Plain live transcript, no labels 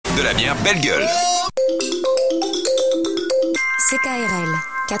de la bière Belle Gueule. CKRL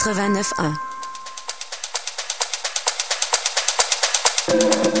 89.1.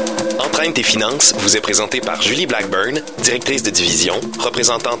 Entraîne tes finances vous est présenté par Julie Blackburn, directrice de division,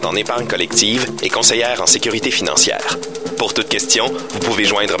 représentante en épargne collective et conseillère en sécurité financière. Pour toute question, vous pouvez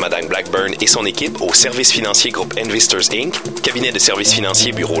joindre Mme Blackburn et son équipe au Service financier Groupe Investors Inc., cabinet de services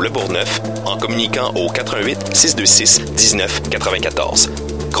financiers bureau Le Bourgneuf, en communiquant au 88 626 19 94.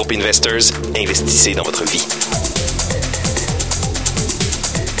 Groupe Investors, investissez dans votre vie.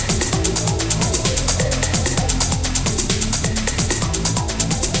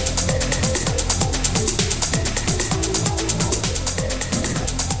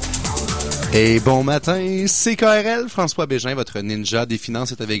 Et bon matin, CKRL, François Bégin, votre ninja des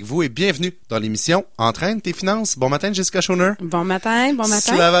finances est avec vous et bienvenue dans l'émission Entraîne tes finances. Bon matin, Jessica Schoner. Bon matin, bon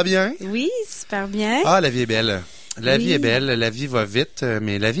matin. Cela va bien? Oui, super bien. Ah, la vie est belle. La vie est belle, la vie va vite,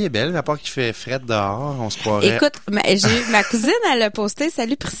 mais la vie est belle, à part qu'il fait fret dehors, on se croirait. Écoute, ma cousine, elle a posté,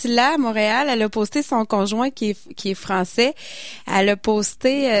 salut Priscilla à Montréal, elle a posté son conjoint qui est français, elle a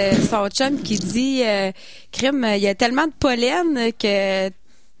posté son chum qui dit, crime, il y a tellement de pollen que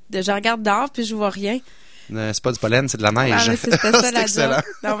je regarde dehors puis je vois rien. C'est pas du pollen, c'est de la neige. Ah, mais c'était ça c'est la excellent. joke.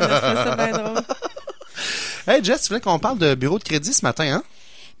 Non, mais je trouve ça bien drôle. Hey Jess, tu voulais qu'on parle de bureau de crédit ce matin, hein?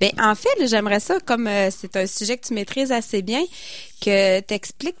 Ben en fait, là, j'aimerais ça, comme c'est un sujet que tu maîtrises assez bien, que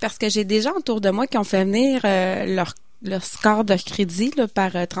t'expliques, parce que j'ai des gens autour de moi qui ont fait venir leur score de crédit là,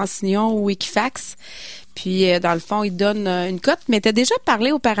 par TransUnion ou Equifax. Puis, dans le fond, ils donnent une cote. Mais tu as déjà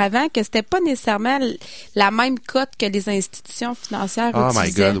parlé auparavant que c'était pas nécessairement la même cote que les institutions financières utilisaient. Oh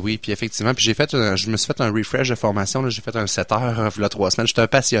my God, oui. Puis effectivement, puis je me suis fait un refresh de formation. Là, j'ai fait un 7 heures il y a 3 semaines. J'étais un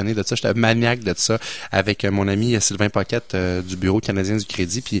passionné de ça. J'étais un maniaque de ça avec mon ami Sylvain Paquette du Bureau canadien du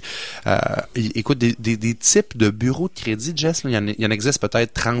crédit. Puis, écoute, des types de bureaux de crédit, Jess, là, il y en existe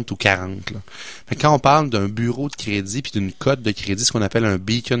peut-être 30 ou 40. Là. Fait que quand on parle d'un bureau de crédit puis d'une cote de crédit, ce qu'on appelle un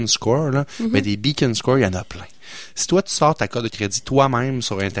beacon score, là, mais des beacon scores, il y en a plein. Si toi, tu sors ta carte de crédit toi-même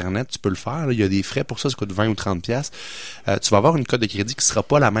sur Internet, tu peux le faire. Là. Il y a des frais pour ça coûte 20 ou 30 pièces. Tu vas avoir une carte de crédit qui sera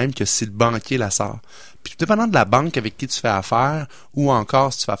pas la même que si le banquier la sort. Puis, dépendant de la banque avec qui tu fais affaire, ou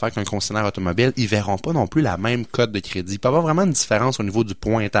encore si tu fais affaire avec un concessionnaire automobile, ils verront pas non plus la même carte de crédit. Il peut y avoir vraiment une différence au niveau du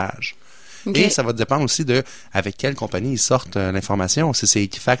pointage. Okay. Et ça va dépendre aussi de avec quelle compagnie ils sortent l'information. Si c'est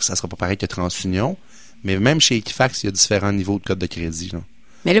Equifax, ça sera pas pareil que TransUnion. Mais même chez Equifax, il y a différents niveaux de code de crédit, là.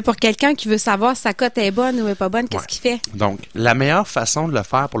 Mais là, pour quelqu'un qui veut savoir si sa cote est bonne ou est pas bonne, qu'est-ce qu'il fait? Donc, la meilleure façon de le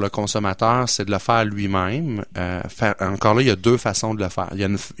faire pour le consommateur, c'est de le faire lui-même. Encore là, il y a 2 façons de le faire. Il y a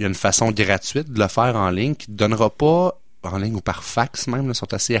une façon gratuite de le faire en ligne qui ne donnera pas, en ligne ou par fax même, là,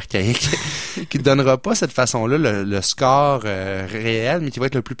 sont assez archaïques, qui ne donnera pas cette façon-là le score réel, mais qui va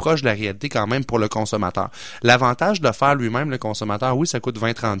être le plus proche de la réalité quand même pour le consommateur. L'avantage de le faire lui-même, le consommateur, oui, ça coûte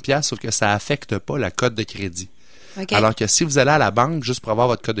 20-30$, sauf que ça affecte pas la cote de crédit. Okay. Alors que si vous allez à la banque juste pour avoir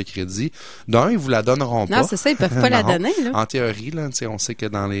votre code de crédit, ils vous la donneront pas. Non, c'est ça, ils peuvent pas la donner, là. En théorie, là, on sait que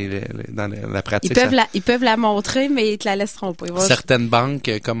dans la pratique... Ils peuvent la montrer, mais ils te la laisseront pas. Certaines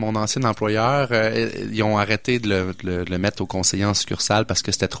banques, comme mon ancien employeur, ils ont arrêté de le mettre au conseiller en succursale parce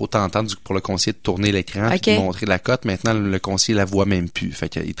que c'était trop tentant pour le conseiller de tourner l'écran et de montrer la cote. Maintenant, le conseiller la voit même plus. Fait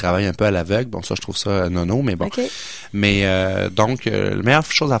qu'il travaille un peu à l'aveugle. Bon, ça, je trouve ça nono, mais bon. Okay. Mais donc, la meilleure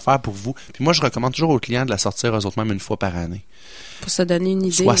chose à faire pour vous... Puis moi, je recommande toujours aux clients de la sortir eux autres même une fois par année. Pour se donner une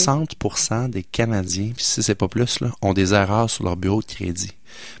idée. 60% des Canadiens, puis si c'est pas plus, là, ont des erreurs sur leur bureau de crédit.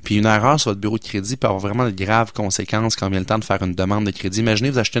 Puis une erreur sur votre bureau de crédit peut avoir vraiment de graves conséquences quand vient le temps de faire une demande de crédit. Imaginez,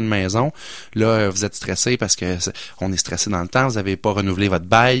 vous achetez une maison, là, vous êtes stressé parce que on est stressé dans le temps, vous n'avez pas renouvelé votre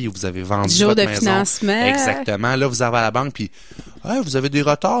bail ou vous avez vendu votre maison. Financement. Exactement. Là, vous avez à la banque, puis vous avez des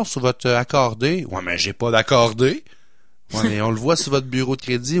retards sur votre accordé. Ouais, mais j'ai pas d'accordé. Ouais, mais on le voit sur votre bureau de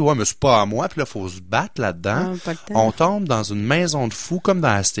crédit. Ouais, mais c'est pas à moi. Puis là, faut se battre là-dedans. On tombe dans une maison de fous, comme dans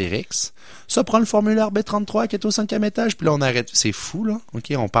Astérix. Ça prend le formulaire B33 qui est au 5e étage. Puis là, on arrête. C'est fou, là.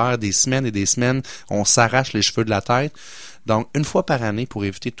 OK, on perd des semaines et des semaines. On s'arrache les cheveux de la tête. Donc, une fois par année, pour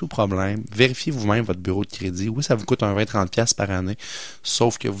éviter tout problème, vérifiez vous-même votre bureau de crédit. Oui, ça vous coûte un 20-30$ par année.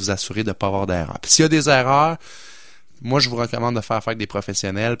 Sauf que vous assurez de ne pas avoir d'erreurs. Puis s'il y a des erreurs... Moi, je vous recommande de faire affaire avec des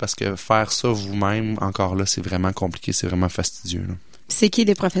professionnels parce que faire ça vous-même, encore là, c'est vraiment compliqué, c'est vraiment fastidieux. Là. C'est qui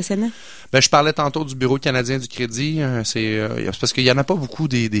les professionnels? Je parlais tantôt du Bureau canadien du crédit. C'est parce qu'il y en a pas beaucoup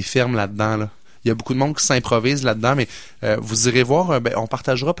des firmes là-dedans. Là. il y a beaucoup de monde qui s'improvise là-dedans, mais vous irez voir, on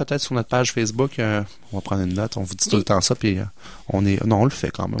partagera peut-être sur notre page Facebook, on va prendre une note, on vous dit tout le temps ça, puis on le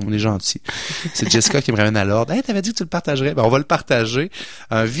fait quand même, on est gentil. C'est Jessica qui me ramène à l'ordre. Hey, t'avais dit que tu le partagerais? On va le partager.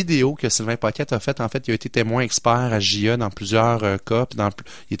 Une vidéo que Sylvain Paquette a faite, en fait, il a été témoin expert à JA dans plusieurs cas, puis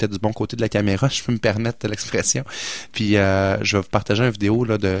il était du bon côté de la caméra, je peux me permettre l'expression. Puis je vais vous partager une vidéo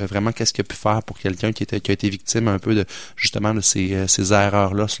là, de vraiment qu'est-ce qu'il a pu faire pour quelqu'un qui a été victime un peu de justement de ces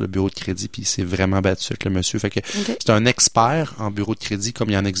erreurs-là sur le bureau de crédit, puis il s'est vraiment battu avec le monsieur. Fait que c'est un expert en bureau de crédit comme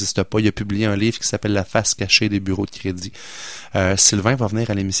il n'en existe pas. Il a publié un livre qui s'appelle La face cachée des bureaux de crédit. Sylvain va venir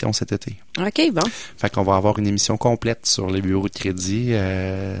à l'émission cet été. OK, bon. Fait qu'on va avoir une émission complète sur les bureaux de crédit.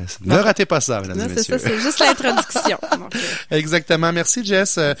 Ne ratez pas ça, mesdames et messieurs. C'est ça, c'est juste l'introduction. Exactement. Merci,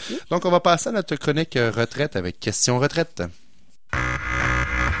 Jess. Donc, on va passer à notre chronique retraite avec Question Retraite.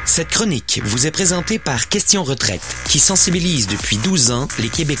 Cette chronique vous est présentée par Question Retraite, qui sensibilise depuis 12 ans les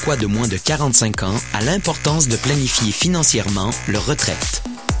Québécois de moins de 45 ans à l'importance de planifier financièrement leur retraite.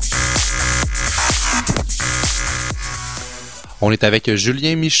 On est avec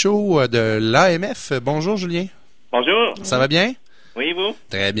Julien Michaud de l'AMF. Bonjour, Julien. Bonjour. Ça va bien? Oui, vous?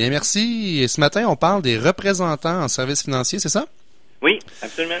 Très bien, merci. Et ce matin, on parle des représentants en services financiers, c'est ça? Oui,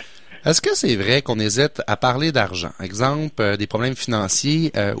 absolument. Est-ce que c'est vrai qu'on hésite à parler d'argent? Exemple, des problèmes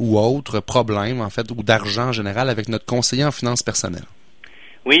financiers ou autres problèmes, en fait, ou d'argent en général avec notre conseiller en finances personnelles?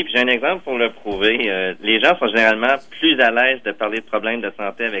 Oui, puis j'ai un exemple pour le prouver. Les gens sont généralement plus à l'aise de parler de problèmes de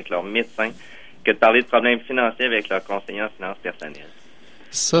santé avec leur médecin que de parler de problèmes financiers avec leur conseiller en finances personnelles.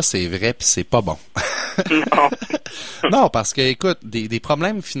 Ça, c'est vrai, puis c'est pas bon. Non. Non, parce que, écoute, des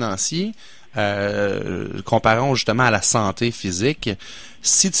problèmes financiers, comparons justement à la santé physique,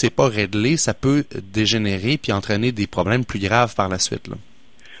 si tu sais pas réglé, ça peut dégénérer puis entraîner des problèmes plus graves par la suite, là.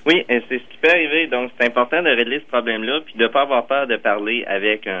 Oui, c'est ce qui peut arriver. Donc, c'est important de régler ce problème-là puis de ne pas avoir peur de parler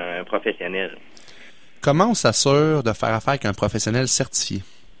avec un professionnel. Comment on s'assure de faire affaire avec un professionnel certifié?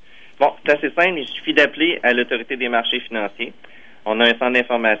 Bon, c'est assez simple. Il suffit d'appeler à l'Autorité des marchés financiers. On a un centre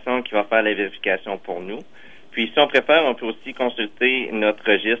d'information qui va faire la vérification pour nous. Puis, si on préfère, on peut aussi consulter notre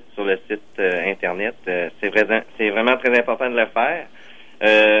registre sur le site Internet. C'est vraiment très important de le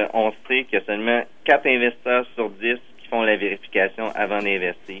faire. On sait qu'il y a seulement 4 investisseurs sur 10 qui font la vérification avant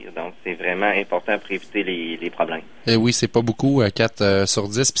d'investir. Donc, c'est vraiment important pour éviter les problèmes. Et oui, c'est pas beaucoup, 4 sur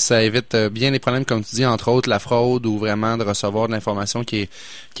 10, puis ça évite bien les problèmes, comme tu dis, entre autres la fraude ou vraiment de recevoir de l'information qui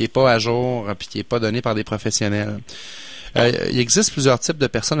est pas à jour puis qui est pas donnée par des professionnels. Il existe plusieurs types de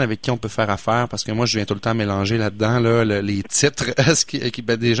personnes avec qui on peut faire affaire, parce que moi, je viens tout le temps mélanger là-dedans les titres. Est-ce qu'il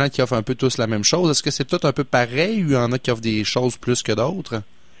y a des gens qui offrent un peu tous la même chose? Est-ce que c'est tout un peu pareil ou il y en a qui offrent des choses plus que d'autres?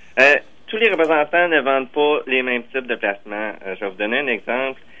 Tous les représentants ne vendent pas les mêmes types de placements. Je vais vous donner un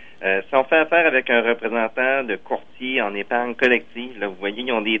exemple. Si on fait affaire avec un représentant de courtier en épargne collective, là, vous voyez,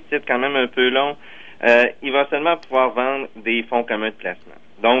 ils ont des titres quand même un peu longs. Il va seulement pouvoir vendre des fonds communs de placement.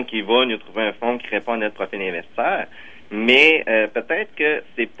 Donc, il va nous trouver un fonds qui répond à notre profil investisseur. Mais peut-être que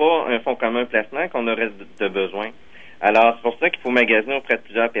c'est pas un fonds commun de placement qu'on aurait de besoin. Alors, c'est pour ça qu'il faut magasiner auprès de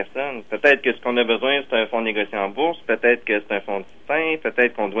plusieurs personnes. Peut-être que ce qu'on a besoin, c'est un fonds négocié en bourse. Peut-être que c'est un fonds distinct.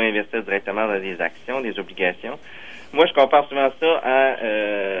 Peut-être qu'on doit investir directement dans des actions, des obligations. Moi, je compare souvent ça à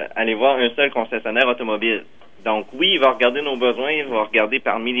aller voir un seul concessionnaire automobile. Donc, oui, il va regarder nos besoins. Il va regarder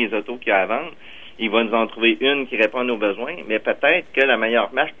parmi les autos qu'il y a à vendre. Il va nous en trouver une qui répond à nos besoins. Mais peut-être que la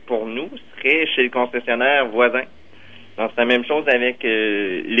meilleure marque pour nous serait chez le concessionnaire voisin. Donc, c'est la même chose avec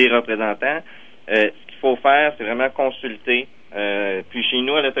les représentants. Ce qu'il faut faire, c'est vraiment consulter. Puis chez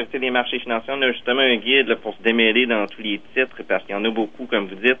nous, à l'Autorité des marchés financiers, on a justement un guide là, pour se démêler dans tous les titres, parce qu'il y en a beaucoup, comme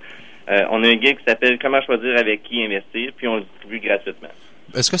vous dites. On a un guide qui s'appelle « Comment choisir avec qui investir », puis on le distribue gratuitement.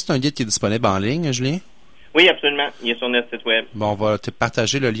 Est-ce que c'est un guide qui est disponible en ligne, Julien? Oui, absolument. Il est sur notre site web. Bon, on va te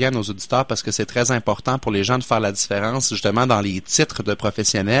partager le lien à nos auditeurs parce que c'est très important pour les gens de faire la différence justement dans les titres de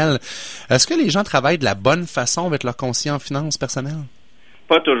professionnels. Est-ce que les gens travaillent de la bonne façon avec leur conseiller en finances personnelles?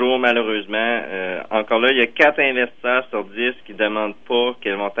 Pas toujours, malheureusement. Encore là, il y a 4 investisseurs sur 10 qui demandent pas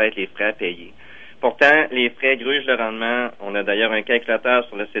quels vont être les frais à payer. Pourtant, les frais grugent le rendement. On a d'ailleurs un calculateur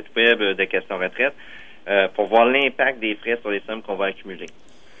sur le site web de Question Retraite pour voir l'impact des frais sur les sommes qu'on va accumuler.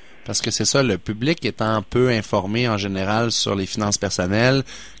 Parce que c'est ça, le public étant peu informé en général sur les finances personnelles,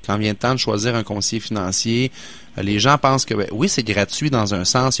 quand vient le temps de choisir un conseiller financier, les gens pensent que oui, c'est gratuit dans un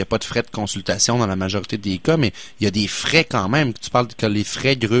sens, il n'y a pas de frais de consultation dans la majorité des cas, mais il y a des frais quand même. Tu parles que les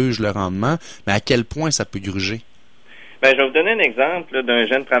frais grugent le rendement, mais à quel point ça peut gruger? Je vais vous donner un exemple là, d'un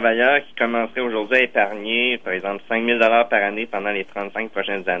jeune travailleur qui commencerait aujourd'hui à épargner, par exemple, 5 000 $ par année pendant les 35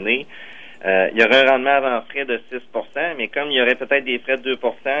 prochaines années. Il y aurait un rendement avant frais de 6 %, mais comme il y aurait peut-être des frais de 2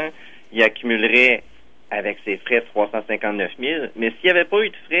 %, il accumulerait avec ses frais de 359 000. Mais s'il n'y avait pas eu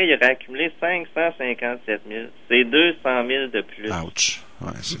de frais, il aurait accumulé 557 000. C'est 200 000 de plus. Ouch.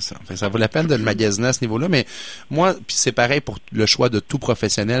 Ouais, c'est ça. Fait que ça vaut la peine de le magasiner à ce niveau-là, mais moi, puis c'est pareil pour le choix de tout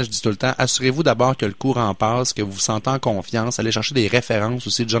professionnel, je dis tout le temps, assurez-vous d'abord que le courant passe, que vous vous sentez en confiance, allez chercher des références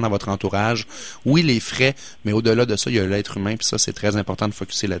aussi de gens dans votre entourage. Oui, les frais, mais au-delà de ça, il y a l'être humain, puis ça, c'est très important de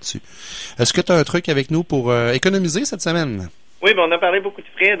focusser là-dessus. Est-ce que tu as un truc avec nous pour économiser cette semaine? Oui, on a parlé beaucoup de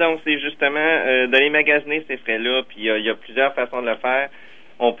frais, donc c'est justement d'aller magasiner ces frais-là, puis il y a plusieurs façons de le faire.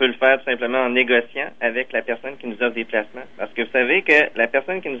 On peut le faire tout simplement en négociant avec la personne qui nous offre des placements. Parce que vous savez que la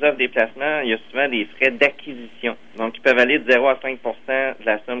personne qui nous offre des placements, il y a souvent des frais d'acquisition. Donc, ils peuvent aller de 0 à 5 % de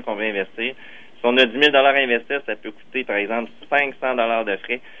la somme qu'on veut investir. Si on a 10 000 à investir, ça peut coûter, par exemple, 500 $ de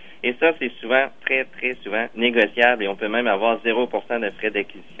frais. Et ça, c'est souvent, très, très souvent négociable et on peut même avoir 0 % de frais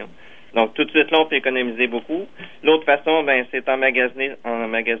d'acquisition. Donc, tout de suite, là, on peut économiser beaucoup. L'autre façon, c'est en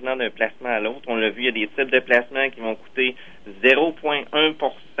magasinant d'un placement à l'autre. On l'a vu, il y a des types de placements qui vont coûter 0,1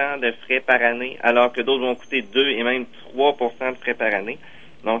 % de frais par année, alors que d'autres vont coûter 2 et même 3 % de frais par année.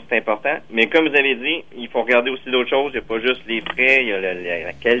 Donc, c'est important. Mais comme vous avez dit, il faut regarder aussi d'autres choses. Il n'y a pas juste les frais, il y a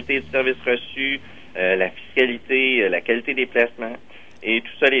la qualité du service reçu, la fiscalité, la qualité des placements. Et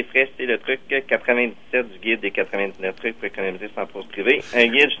tout ça, les frais, c'est le truc 97 du guide des 99 trucs pour économiser sans pause privée. Un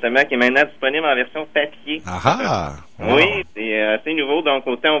guide, justement, qui est maintenant disponible en version papier. Ah! Wow. Oui, c'est assez nouveau. Donc,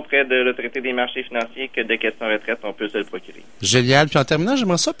 autant auprès de l'Autorité des marchés financiers que de Questions retraite, on peut se le procurer. Génial. Puis en terminant,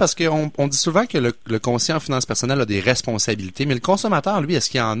 j'aimerais ça parce qu'on dit souvent que le conseiller en finances personnelles a des responsabilités, mais le consommateur, lui,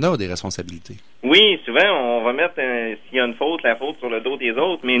 est-ce qu'il en a des responsabilités? Oui, souvent, on va mettre, s'il y a une faute, la faute sur le dos des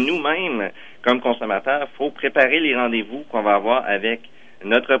autres, mais nous-mêmes, comme consommateurs, il faut préparer les rendez-vous qu'on va avoir avec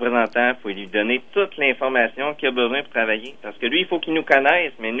notre représentant. Il faut lui donner toute l'information qu'il a besoin pour travailler. Parce que lui, il faut qu'il nous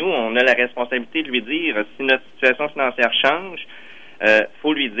connaisse, mais nous, on a la responsabilité de lui dire si notre situation financière change,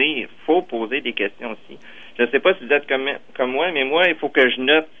 faut lui dire, faut poser des questions aussi. Je ne sais pas si vous êtes comme moi, mais moi, il faut que je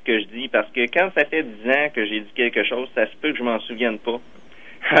note ce que je dis, parce que quand ça fait 10 ans que j'ai dit quelque chose, ça se peut que je m'en souvienne pas.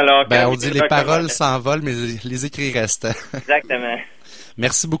 Alors, on dit les paroles s'envolent, mais les écrits restent. Exactement.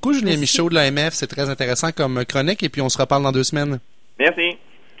 Merci beaucoup, Julien Michaud de l'AMF. C'est très intéressant comme chronique, et puis on se reparle dans 2 semaines. Merci.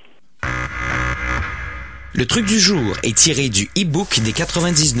 Le truc du jour est tiré du e-book des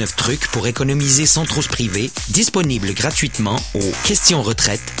 99 trucs pour économiser sans trop se priver, disponible gratuitement au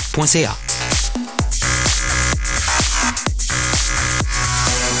questionretraite.ca.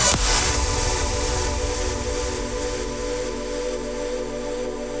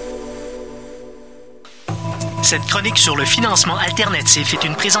 Cette chronique sur le financement alternatif est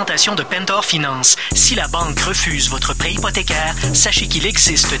une présentation de Pentor Finance. Si la banque refuse votre prêt hypothécaire, sachez qu'il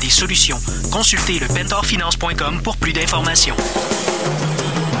existe des solutions. Consultez le pentorfinance.com pour plus d'informations.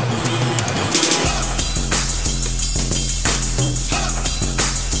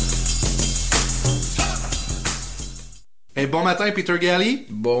 Hey, bon matin, Peter Galli.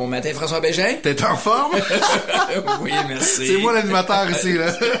 Bon matin, François Bégin. T'es en forme? Oui, merci. C'est moi l'animateur ici,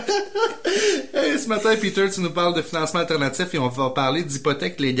 là. Hey, ce matin, Peter, tu nous parles de financement alternatif et on va parler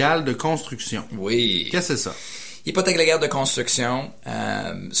d'hypothèque légale de construction. Oui. Qu'est-ce que c'est ça? Hypothèque légale de construction,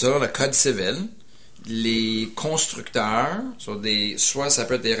 selon le Code civil, les constructeurs, soit ça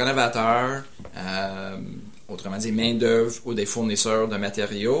peut être des rénovateurs, autrement dit main-d'œuvre ou des fournisseurs de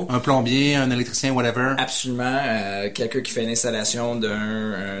matériaux. Un plombier, un électricien, whatever. Absolument. Quelqu'un qui fait l'installation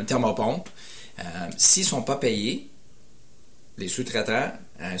d'un thermopompe. S'ils ne sont pas payés, les sous-traitants,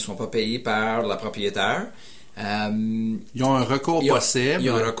 ils ne sont pas payés par la propriétaire. Ils ont un recours possible. Il y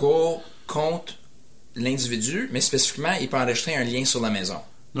a un recours contre l'individu, mais spécifiquement, il peut enregistrer un lien sur la maison.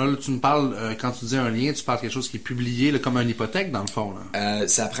 Là, tu me parles, quand tu dis un lien, tu parles de quelque chose qui est publié là, comme une hypothèque, dans le fond. Là.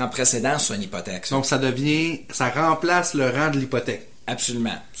 Ça prend précédence sur une hypothèque. Ça. Donc, ça remplace le rang de l'hypothèque.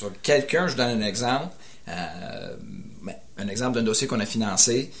 Absolument. Sur quelqu'un, je donne un exemple. Un exemple d'un dossier qu'on a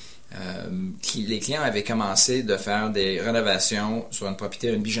financé. Les clients avaient commencé de faire des rénovations sur une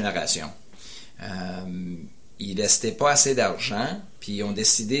propriété d'une bigénération. Ils ne restaient pas assez d'argent, puis ils ont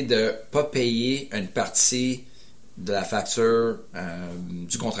décidé de ne pas payer une partie de la facture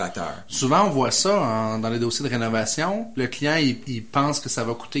du contracteur. Souvent, on voit ça dans les dossiers de rénovation. Le client, il pense que ça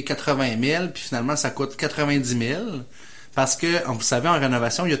va coûter 80 000, puis finalement, ça coûte 90 000. Parce que, vous savez, en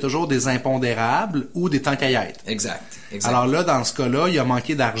rénovation, il y a toujours des impondérables ou des temps qu'à y être. Exact. Alors là, dans ce cas-là, il a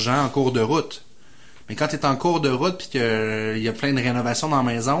manqué d'argent en cours de route. Mais quand tu es en cours de route puis qu'il y a plein de rénovations dans la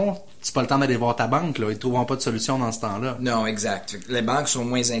maison, c'est pas le temps d'aller voir ta banque, là. Ils ne trouveront pas de solution dans ce temps-là. Non, exact. Les banques sont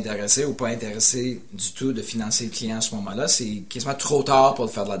moins intéressées ou pas intéressées du tout de financer le client à ce moment-là. C'est quasiment trop tard pour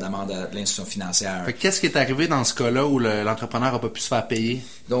faire de la demande à l'institution financière. Fait que qu'est-ce qui est arrivé dans ce cas-là où l'entrepreneur n'a pas pu se faire payer?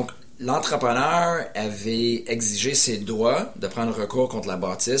 Donc, l'entrepreneur avait exigé ses droits de prendre recours contre la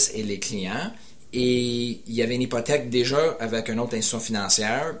bâtisse et les clients. Et il y avait une hypothèque déjà avec une autre institution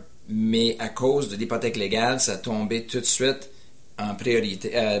financière, mais à cause de l'hypothèque légale, ça tombait tout de suite en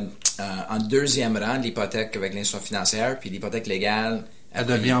priorité, en deuxième rang, l'hypothèque avec l'institution financière, puis l'hypothèque légale. Elle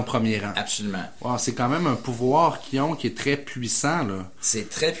devient en premier rang. Absolument. Wow, c'est quand même un pouvoir qu'ils ont qui est très puissant, là. C'est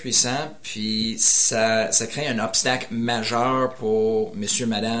très puissant, puis ça crée un obstacle majeur pour monsieur,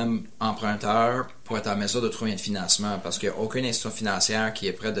 madame, emprunteur pour être en mesure de trouver un financement, parce qu'il n'y a aucune institution financière qui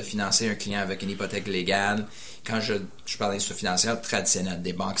est prête de financer un client avec une hypothèque légale. Quand je parle d'institution financière traditionnelle,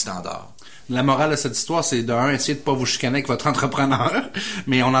 des banques standards. La morale de cette histoire, c'est essayer de pas vous chicaner avec votre entrepreneur.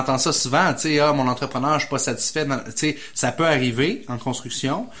 Mais on entend ça souvent, tu sais, mon entrepreneur, je suis pas satisfait. Tu sais, ça peut arriver en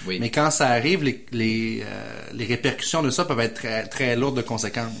construction, oui. Mais quand ça arrive, les répercussions de ça peuvent être très, très lourdes de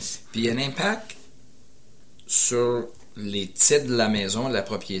conséquences. Puis il y a un impact sur les titres de la maison, de la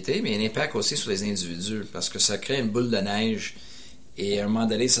propriété, mais il y a un impact aussi sur les individus, parce que ça crée une boule de neige. Et à un moment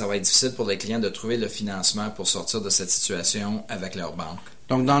donné, ça va être difficile pour les clients de trouver le financement pour sortir de cette situation avec leur banque.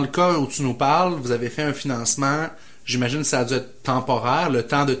 Donc, dans le cas où tu nous parles, vous avez fait un financement, j'imagine que ça a dû être temporaire, le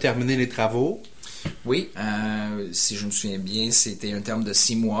temps de terminer les travaux. Oui, si je me souviens bien, c'était un terme de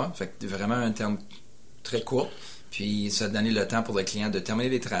 6 mois, fait que vraiment un terme très court. Puis, ça a donné le temps pour le client de terminer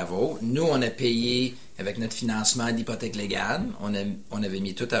les travaux. Nous, on a payé avec notre financement l'hypothèque légale. On avait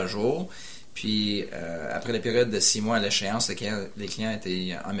mis tout à jour. Puis, après la période de 6 mois à l'échéance, les clients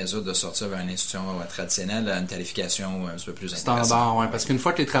étaient en mesure de sortir vers une institution traditionnelle à une tarification un petit peu plus intéressante. Standard, oui. Parce qu'une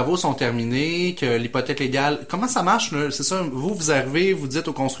fois que les travaux sont terminés, que l'hypothèque légale... Comment ça marche, là? C'est ça, vous arrivez, vous dites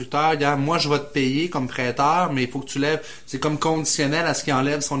au constructeur, moi, je vais te payer comme prêteur, mais il faut que tu lèves... C'est comme conditionnel à ce qu'il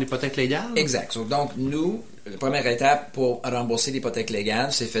enlève son hypothèque légale? Exact. Donc, nous, la première étape pour rembourser l'hypothèque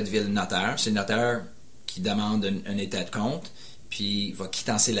légale, c'est fait via le notaire. C'est le notaire qui demande un état de compte, puis il va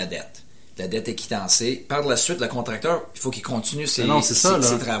quittancer la dette. La dette est quittancée. Par la suite, le contracteur, il faut qu'il continue ses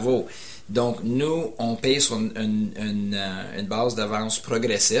travaux. Donc, nous, on paye sur une base d'avance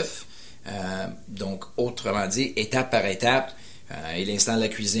progressif. Donc, autrement dit, étape par étape, il installe la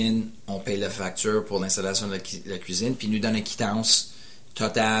cuisine, on paye la facture pour l'installation de la cuisine, puis il nous donne une quittance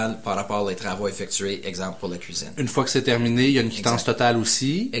totale par rapport aux travaux effectués, exemple pour la cuisine. Une fois que c'est terminé, il y a une quittance totale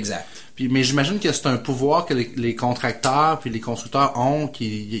aussi. Exact. Puis, mais j'imagine que c'est un pouvoir que les contracteurs puis les construceurs ont,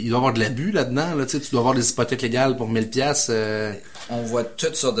 il doit y avoir de l'abus là-dedans. Là, tu dois avoir des hypothèques légales pour 1000 pièces. On voit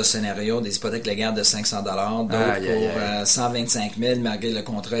toutes sortes de scénarios, des hypothèques légales de 500 $, d'autres pour 125 000, malgré le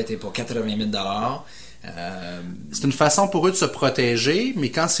contrat était pour 80 000 $. C'est une façon pour eux de se protéger, mais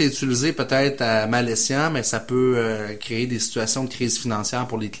quand c'est utilisé peut-être à mal escient, mais ça peut créer des situations de crise financière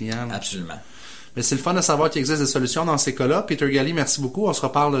pour les clients. Là. Absolument. Mais c'est le fun de savoir qu'il existe des solutions dans ces cas-là. Peter Galli, merci beaucoup. On se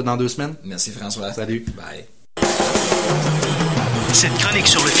reparle dans 2 semaines. Merci François. Salut. Bye. Cette chronique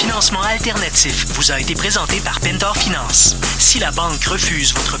sur le financement alternatif vous a été présentée par Pentor Finance. Si la banque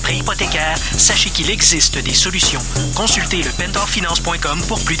refuse votre prêt hypothécaire, sachez qu'il existe des solutions. Consultez le pentorfinance.com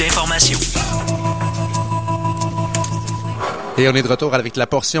pour plus d'informations. Et on est de retour avec la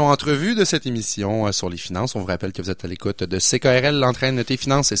portion entrevue de cette émission sur les finances. On vous rappelle que vous êtes à l'écoute de CKRL, l'entraîne tes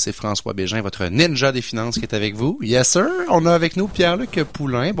finances, et c'est François Bégin, votre ninja des finances, qui est avec vous. Yes, sir! On a avec nous Pierre-Luc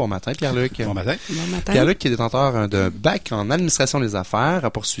Poulain. Bon matin, Pierre-Luc. Bon matin. Bon matin. Pierre-Luc, qui est détenteur d'un bac en administration des affaires,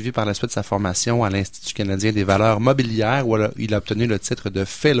 a poursuivi par la suite sa formation à l'Institut canadien des valeurs mobilières, où il a obtenu le titre de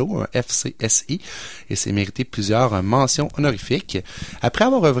Fellow, un FCSI, et s'est mérité plusieurs mentions honorifiques. Après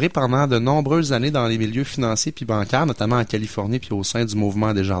avoir œuvré pendant de nombreuses années dans les milieux financiers puis bancaires, notamment en Californie puis au sein du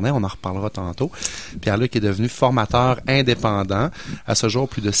mouvement Desjardins, on en reparlera tantôt. Pierre-Luc est devenu formateur indépendant. À ce jour,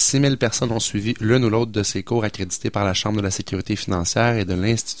 plus de 6000 personnes ont suivi l'une ou l'autre de ses cours accrédités par la Chambre de la sécurité financière et de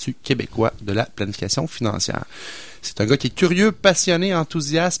l'Institut québécois de la planification financière. C'est un gars qui est curieux, passionné,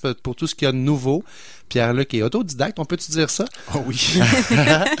 enthousiaste pour tout ce qu'il y a de nouveau. Pierre-Luc est autodidacte, on peut-tu dire ça? Oh oui.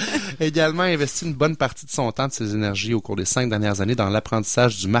 Également investi une bonne partie de son temps, de ses énergies au cours des 5 dernières années dans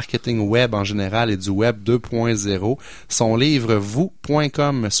l'apprentissage du marketing web en général et du web 2.0. Son livre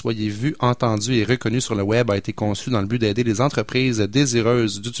Vous.com, soyez vu, entendu et reconnu sur le web, a été conçu dans le but d'aider les entreprises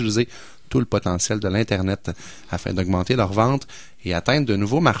désireuses d'utiliser tout le potentiel de l'Internet afin d'augmenter leurs ventes et atteindre de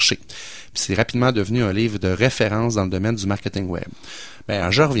nouveaux marchés. Puis c'est rapidement devenu un livre de référence dans le domaine du marketing web. Ben,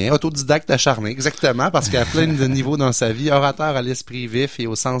 je reviens, autodidacte acharné, exactement, parce qu'il y a plein de niveaux dans sa vie, orateur à l'esprit vif et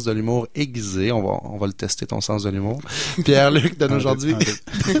au sens de l'humour aiguisé. On va le tester, ton sens de l'humour. Pierre-Luc donne aujourd'hui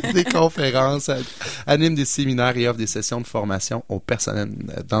des conférences, anime des séminaires et offre des sessions de formation au personnel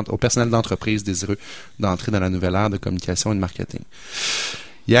d'entreprise désireux d'entrer dans la nouvelle ère de communication et de marketing.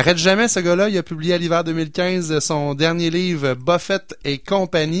 Il arrête jamais, ce gars-là. Il a publié à l'hiver 2015 son dernier livre, Buffett et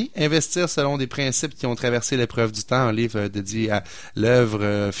compagnie, Investir selon des principes qui ont traversé l'épreuve du temps, un livre dédié à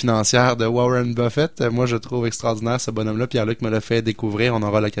l'œuvre financière de Warren Buffett. Moi, je trouve extraordinaire ce bonhomme-là. Pierre-Luc me l'a fait découvrir. On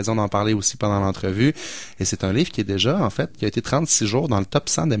aura l'occasion d'en parler aussi pendant l'entrevue. Et c'est un livre qui est déjà, en fait, qui a été 36 jours dans le top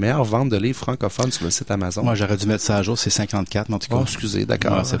 100 des meilleures ventes de livres francophones sur le site Amazon. Moi, j'aurais dû mettre ça à jour. C'est 54, mais en tout cas. Oh, excusez,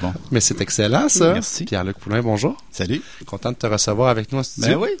 d'accord. Ouais, c'est bon. Mais c'est excellent, ça. Merci. Pierre-Luc Poulin, bonjour. Salut. Content de te recevoir avec nous en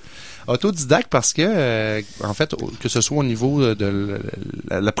studio. Ben oui. Autodidacte parce que, en fait, que ce soit au niveau de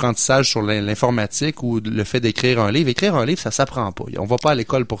l'apprentissage sur l'informatique ou le fait d'écrire un livre, ça s'apprend pas. On va pas à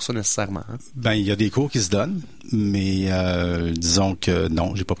l'école pour ça nécessairement. Hein? Ben, il y a des cours qui se donnent, mais disons que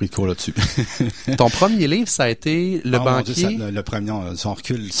non, j'ai pas pris de cours là-dessus. Ton premier livre, ça a été Le banquier? Dieu, le premier, si on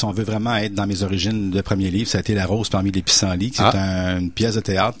recule, si on veut vraiment être dans mes origines, le premier livre, ça a été La rose parmi les pissenlits. C'est une pièce de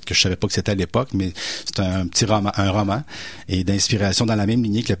théâtre que je savais pas que c'était à l'époque, mais c'est un petit roman, et d'inspiration dans la même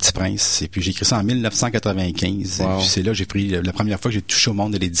lignée que Le Petit Prince. Et puis j'ai écrit ça en 1995. Wow. Et puis c'est là que j'ai pris la première fois que j'ai touché au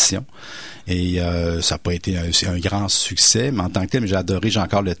monde de l'édition. Et ça n'a pas été un grand succès, mais en tant que tel, j'ai adoré, j'ai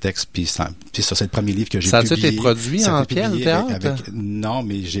encore le texte. Puis ça, c'est le premier livre que j'ai publié. Ça a été produit en pièce de théâtre? Non,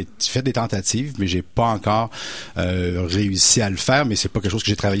 mais j'ai fait des tentatives, mais j'ai pas encore réussi à le faire. Mais c'est pas quelque chose que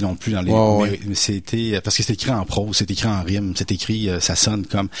j'ai travaillé non plus dans les. Mais c'était parce que c'est écrit en prose, c'est écrit en rime, c'est écrit, ça sonne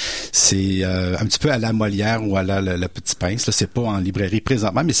comme c'est un petit peu à la Molière ou à la Petit Prince. Là, c'est pas en librairie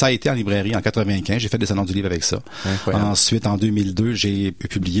présentement, mais ça a été en librairie en 95. J'ai fait des salons du livre avec ça. Incroyable. Ensuite, en 2002, j'ai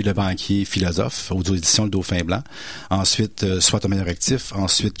publié Le banquier philosophe, aux éditions Le Dauphin Blanc. Ensuite, Soit homme actif.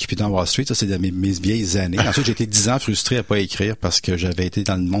 Ensuite, Cupidon Wall Street. Ça, c'est de mes vieilles années. Ensuite, j'ai été 10 ans frustré à pas écrire parce que j'avais été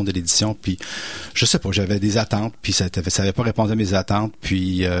dans le monde de l'édition, puis je sais pas, j'avais des attentes, puis ça avait pas répondu à mes attentes,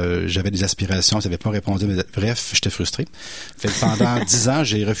 puis j'avais des aspirations, ça avait pas répondu à mes... Bref, j'étais frustré. Fait que pendant 10 ans,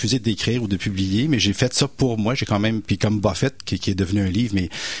 j'ai refusé d'écrire ou de publier, mais j'ai fait ça pour moi. J'ai quand même, puis comme Buffett, qui est devenu un livre, mais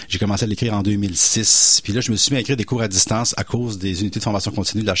j'ai commencé à l'écrire en 2006. Puis là, je me suis mis à écrire des cours à distance à cause des unités de formation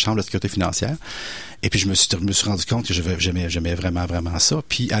continue de la Chambre de la sécurité financière. Et puis, je me suis rendu compte que j'aimais vraiment ça.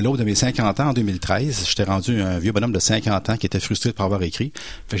 Puis, à l'aube de mes 50 ans, en 2013, j'étais rendu un vieux bonhomme de 50 ans qui était frustré de pas avoir écrit.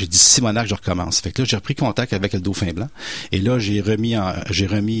 Fait que j'ai dit, Simonac, je recommence. Fait que là, j'ai repris contact avec le Dauphin Blanc. Et là, j'ai remis à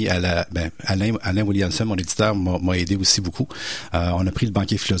Alain Williamson, mon éditeur, m'a aidé aussi beaucoup. On a pris Le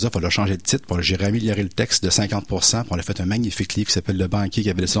banquier philosophe, on a changé de titre, j'ai réamélioré le texte de 50%, puis on a fait un magnifique livre qui s'appelle Le banquier qui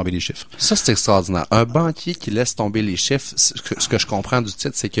avait laissé tomber les chiffres. Ça, c'est extraordinaire. Un banquier qui laisse tomber les chiffres, ce que je comprends du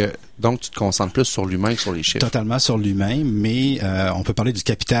titre, c'est que, donc, tu te concentres plus sur l'humain que sur les chiffres. Totalement sur l'humain, mais on peut parler du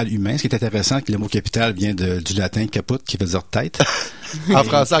capital humain. Ce qui est intéressant, c'est que le mot capital vient du latin caput, qui veut dire tête. En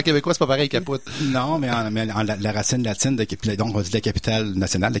français, en québécois, c'est pas pareil, caput. Non, mais la racine latine, donc on dit la capitale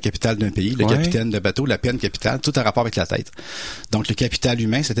nationale, la capitale d'un pays, le capitaine de bateau, la peine capitale, tout a rapport avec la tête. Donc le capital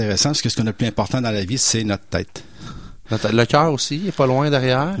humain, c'est intéressant parce que ce qu'on a le plus important dans la vie, c'est notre tête. Le cœur aussi, il est pas loin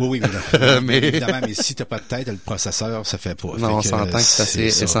derrière. Oui, mais évidemment, mais si t'as pas de tête, le processeur, ça fait pas. Non, on s'entend que c'est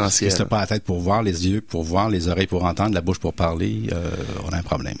assez essentiel. Si t'as pas la tête pour voir, les yeux pour voir, les oreilles pour entendre, la bouche pour parler, on a un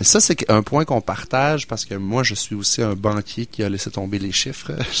problème. Mais ça, c'est un point qu'on partage parce que moi, je suis aussi un banquier qui a laissé tomber les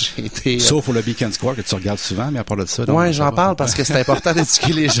chiffres. J'ai été... Sauf pour le Beacon Score que tu regardes souvent, mais à part de ça... Ouais, j'en parle parce que c'est important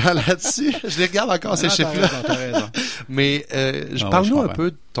d'éduquer les gens là-dessus. Je les regarde encore, ces chiffres-là. T'as raison. Mais parle-nous un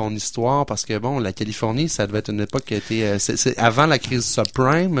peu de ton histoire parce que, bon, la Californie, ça devait être une époque qui a été... c'est avant la crise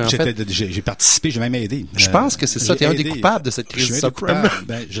subprime. J'ai participé, j'ai même aidé. Je pense que c'est ça. T'es un des coupables de cette crise subprime.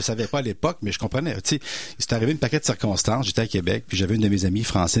 Je savais pas à l'époque, mais je comprenais. Tu sais, c'est arrivé une paquet de circonstances. J'étais à Québec, puis j'avais une de mes amies,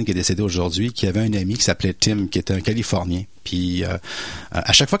 Francine, qui est décédée aujourd'hui, qui avait un ami qui s'appelait Tim, qui était un Californien. Puis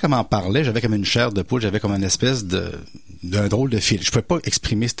à chaque fois qu'elle m'en parlait, j'avais comme une chair de poule, j'avais comme une espèce d'un drôle de fil. Je pouvais pas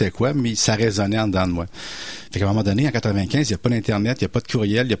exprimer c'était quoi, mais ça résonnait en dedans de moi. Fait qu'à un moment donné, en 95, il y a pas d'internet, il y a pas de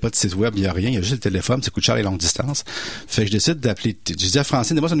courriel, il y a pas de site web, il y a rien, il y a juste le téléphone, ça coûte cher les longues distances. Fait que je décide d'appeler. Je dis à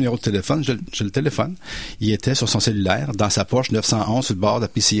Francine, donne-moi son numéro de téléphone, je le téléphone. Il était sur son cellulaire, dans sa poche 911 sur le bord de la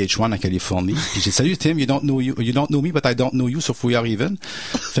PCH1 en Californie. Puis j'ai dit, salut Tim, you don't know me, but I don't know you, so we are even.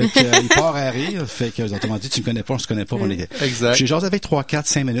 Fait que il part à rire. Fait que autrement dit, tu me connais pas, on se connaît pas, on est. Exact. J'ai jasé avec 3, 4,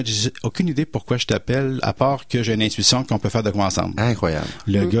 5 minutes. J'ai aucune idée pourquoi je t'appelle, à part que j'ai une intuition qu'on peut faire de quoi ensemble. Incroyable.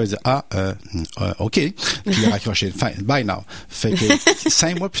 Le gars, il dit, OK. Puis il a raccroché. Enfin, bye now. Fait que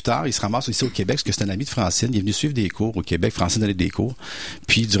 5 mois plus tard, il se ramasse ici au Québec, parce que c'est un ami de Francine. Il est venu suivre des cours au Québec. Francine donnait des cours.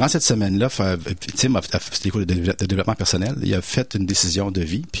 Puis durant cette semaine-là, Tim a fait des cours de développement personnel. Il a fait une décision de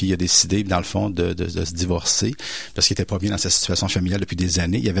vie. Puis il a décidé, dans le fond, de se divorcer, parce qu'il était pas bien dans sa situation familiale depuis des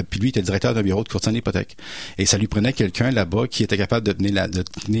années. Puis lui, il était directeur d'un bureau de courtier en hypothèque. Et ça lui prenait quelqu'un là-bas qui était capable de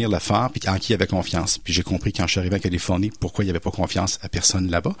tenir le phare, puis en qui il avait confiance. Puis j'ai compris quand je suis arrivé en Californie, Californie, pourquoi il n'y avait pas confiance à personne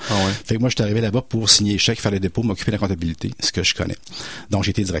là-bas. Ah ouais. Fait que moi, j'étais arrivé là-bas pour signer les chèques, faire les dépôts, m'occuper de la comptabilité, ce que je connais. Donc,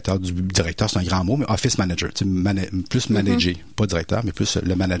 j'ai été directeur, c'est un grand mot, mais office manager, plus manager, pas directeur, mais plus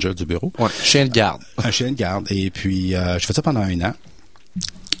le manager du bureau. Ouais, chien de garde. Un chien de garde. Et puis, je fais ça pendant 1 an.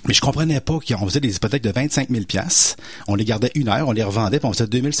 Mais je comprenais pas qu'on faisait des hypothèques de 25 000 $. On les gardait 1 heure, on les revendait, puis on faisait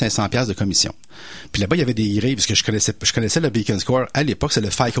 2 500 $, de commission. Puis là-bas, il y avait des grilles, parce que je connaissais le Beacon Score. À l'époque, c'est le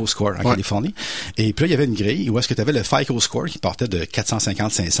FICO Score en Californie. Et puis là, il y avait une grille où est-ce que tu avais le FICO Score qui partait de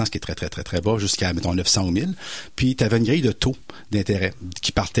 450, 500, ce qui est très, très, très, très bas, jusqu'à, mettons, 900 ou 1000. Puis tu avais une grille de taux d'intérêt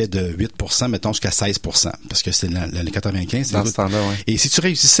qui partait de 8%, mettons, jusqu'à 16%. Parce que c'est le 95. Dans ce temps-là, oui. Et si tu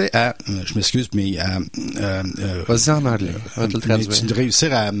réussissais à, je m'excuse, mais vas-y en anglais. Tu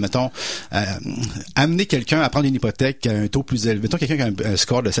réussir à, mettons, amener quelqu'un à prendre une hypothèque à un taux plus élevé. Mettons quelqu'un qui a un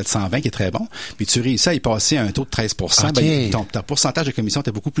score de 720 qui est très bon, puis tu réussis à y passer à un taux de 13%, okay. Ta pourcentage de commission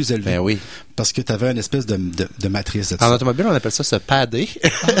était beaucoup plus élevé. Ben oui. Parce que tu avais une espèce de matrice de ça. En automobile, on appelle ça se padder.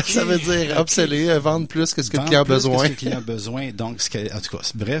 Okay. Ça veut dire upseller, vendre plus que ce que le client a besoin. Que ce que le client a besoin. Donc, en tout cas,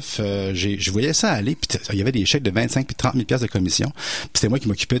 bref, je voyais ça aller, puis il y avait des chèques de 25 puis 30 000 $ de commission. Puis c'était moi qui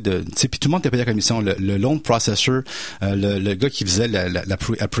m'occupais de, tu sais, puis tout le monde était payé la commission. Le loan processor, le gars qui faisait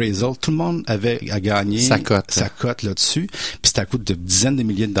l'appraisal, tout le monde avait à gagner sa cote là-dessus. Puis c'était à coût de dizaines de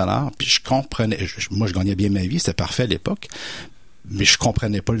milliers de dollars. Puis je comprenais, moi je gagnais bien ma vie, c'était parfait à l'époque. Mais je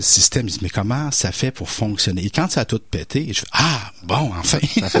comprenais pas le système. Je dis, mais comment ça fait pour fonctionner? Et quand ça a tout pété, je fais, bon, enfin.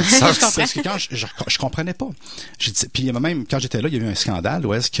 Ça fait du sens. Parce que quand je comprenais pas. Puis même, quand j'étais là, il y a eu un scandale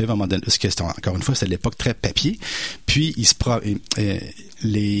où est-ce qu'à un moment donné, encore une fois, c'était l'époque très papier. Puis,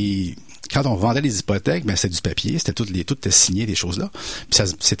 quand on vendait les hypothèques, ben c'était du papier, c'était tout était signé, des choses-là. Puis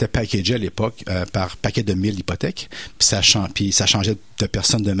c'était packagé à l'époque par paquet de 1000 hypothèques. Puis ça changeait de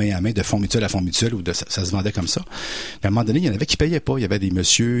personne de main à main, de fonds mutuel à fonds mutuel, ou ça se vendait comme ça. Mais à un moment donné, il y en avait qui payaient pas. Il y avait des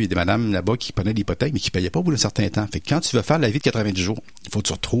messieurs et des madames là-bas qui prenaient l'hypothèque, mais qui payaient pas au bout d'un certain temps. Fait que quand tu veux faire l'avis de 90 jours, il faut que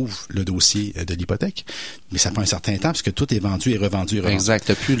tu retrouves le dossier de l'hypothèque. Mais ça prend un certain temps parce que tout est vendu et revendu. Exact,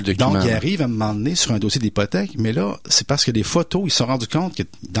 t'as plus le document. Donc, il arrive à un moment donné sur un dossier d'hypothèque, mais là, c'est parce que les photos, ils se sont rendus compte que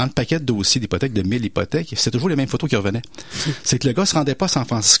dans le paquet de dossiers d'hypothèque de 1000 hypothèques, c'est toujours les mêmes photos qui revenaient. C'est que le gars se rendait pas à San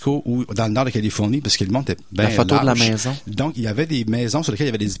Francisco ou dans le nord de Californie parce que le monde était bien large. La photo de la maison. Donc, il y avait des maisons sur lesquelles il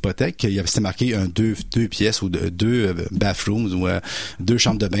y avait des hypothèques. C'était marqué deux pièces ou deux bathrooms ou 2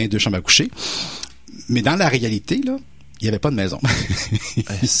 chambres de bain, 2 chambres à coucher. Mais dans la réalité, là, il n'y avait pas de maison.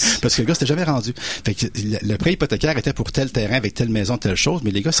 Parce que le gars s'était jamais rendu. Fait que le prêt hypothécaire était pour tel terrain avec telle maison, telle chose, mais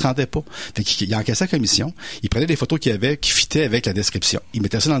les gars se rendaient pas. Fait qu'il encaissait la commission, il prenait des photos qu'il y avait qui fitaient avec la description. Il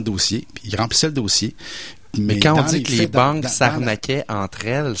mettait ça dans le dossier, puis il remplissait le dossier. Mais quand on dit que les banques s'arnaquaient entre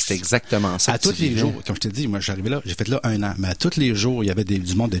elles, c'est exactement ça. À tous les jours, comme je te dis, moi j'arrivais là, j'ai fait là 1 an, mais à tous les jours, il y avait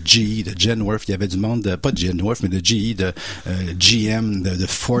du monde de GE, de Genworth, il y avait du monde pas de Genworth, mais de GE, de GM, de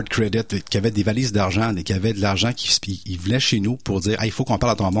Ford Credit, qui avait des valises d'argent, qui avaient de l'argent ils venaient chez nous pour dire, il faut qu'on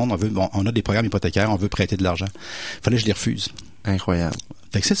parle à ton monde, on a des programmes hypothécaires, on veut prêter de l'argent. Fallait que je les refuse. Incroyable.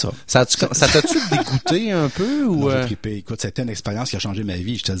 Fait que c'est ça. Ça t'a-tu dégoûté un peu ou? J'ai trippé. Écoute, c'était une expérience qui a changé ma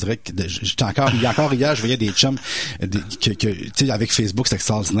vie. Je te dirais que encore hier, je voyais des chums, tu sais, avec Facebook, c'est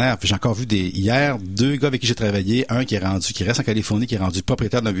extraordinaire. Puis j'ai encore vu hier, 2 gars avec qui j'ai travaillé, un qui reste en Californie, qui est rendu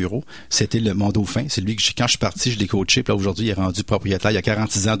propriétaire d'un bureau. C'était mon dauphin. C'est lui que quand je suis parti, je l'ai coaché. Puis là, aujourd'hui, il est rendu propriétaire. Il a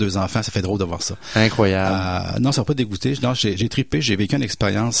 46 ans, 2 enfants. Ça fait drôle de voir ça. Incroyable. Non, ça m'a pas dégoûté. Non, j'ai trippé. J'ai vécu une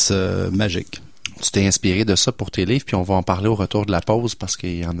expérience magique. Tu t'es inspiré de ça pour tes livres, puis on va en parler au retour de la pause parce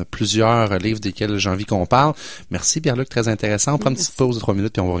qu'il y en a plusieurs livres desquels j'ai envie qu'on parle. Merci Pierre-Luc, très intéressant. On prend une petite pause de 3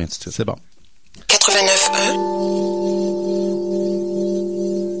 minutes puis on va revenir tout de suite. C'est bon.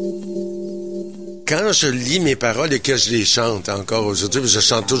 89.1 Quand je lis mes paroles et que je les chante encore aujourd'hui, je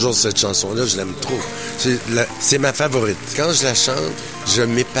chante toujours cette chanson-là, je l'aime trop. C'est ma favorite. Quand je la chante, je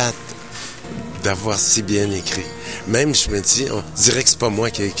m'épate d'avoir si bien écrit. Même je me dis, on dirait que c'est pas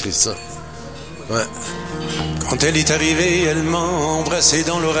moi qui ai écrit ça. Ouais. Quand elle est arrivée, elle m'a embrassé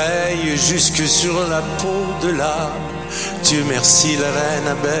dans l'oreille jusque sur la peau de l'âme. Dieu merci, la reine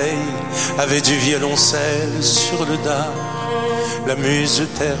abeille avait du violoncelle sur le dard. La muse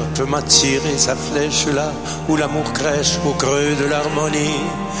terre peut m'attirer sa flèche là où l'amour crèche au creux de l'harmonie.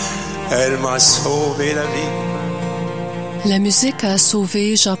 Elle m'a sauvé la vie. La musique a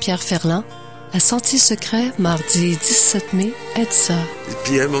sauvé Jean-Pierre Ferland. À Sentier Secret, mardi 17 mai, Edsa. Et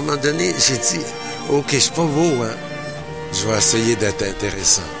puis à un moment donné, j'ai dit, OK, je suis pas beau, hein. Je vais essayer d'être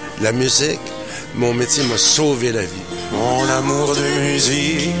intéressant. La musique, mon métier m'a sauvé la vie. Mon amour de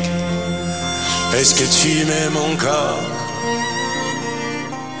musique, est-ce que tu m'aimes encore?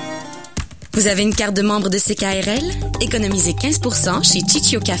 Vous avez une carte de membre de CKRL? Économisez 15% chez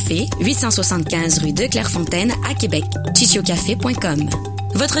Chichio Café, 875 rue de Clairefontaine à Québec. chichiocafé.com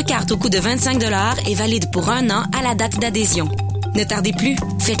Votre carte au coût de 25 $ est valide pour 1 an à la date d'adhésion. Ne tardez plus,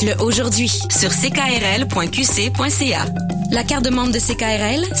 faites-le aujourd'hui sur ckrl.qc.ca. La carte de membre de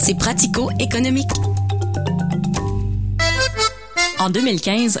CKRL, c'est pratico-économique. En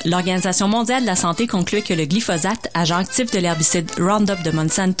 2015, l'Organisation mondiale de la santé concluait que le glyphosate, agent actif de l'herbicide Roundup de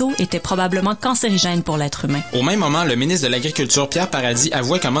Monsanto, était probablement cancérigène pour l'être humain. Au même moment, le ministre de l'Agriculture, Pierre Paradis,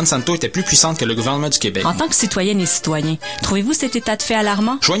 avouait que Monsanto était plus puissante que le gouvernement du Québec. En tant que citoyennes et citoyens, trouvez-vous cet état de fait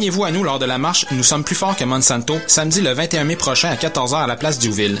alarmant? Joignez-vous à nous lors de la marche « Nous sommes plus forts que Monsanto » samedi le 21 mai prochain à 14h à la place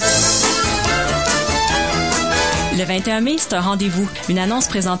Diouville. Le 21 mai, c'est un rendez-vous. Une annonce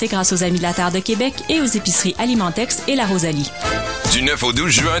présentée grâce aux Amis de la Terre de Québec et aux épiceries Alimentex et La Rosalie. Du 9 au 12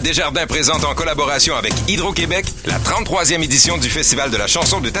 juin, Desjardins présente en collaboration avec Hydro-Québec la 33e édition du Festival de la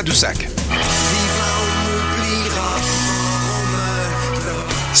chanson de Tadoussac.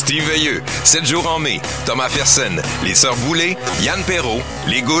 Steve Veilleux, 7 jours en mai, Thomas Fersen, les Sœurs Boulay, Yann Perrault,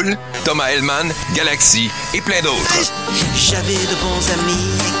 Les Goules, Thomas Hellman, Galaxy et plein d'autres. J'avais de bons amis,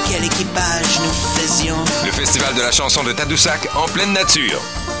 quel équipage nous faisions. Le Festival de la chanson de Tadoussac en pleine nature.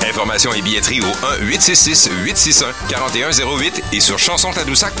 Informations et billetterie au 1-866-861-4108 et sur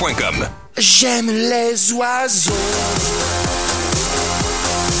chansontadoussac.com. J'aime les oiseaux.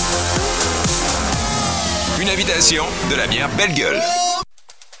 Une invitation de la bière Belle Gueule.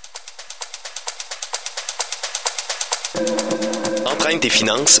 Entraîne tes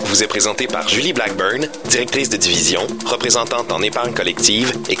finances vous est présenté par Julie Blackburn, directrice de division, représentante en épargne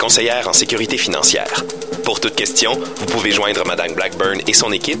collective et conseillère en sécurité financière. Pour toute question, vous pouvez joindre Mme Blackburn et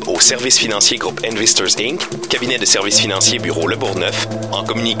son équipe au service financier groupe Investors Inc., cabinet de services financiers bureau Le Bourgneuf, en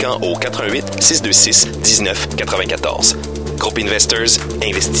communiquant au 88 626 19 94. Groupe Investors,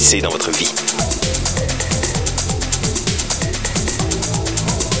 investissez dans votre vie.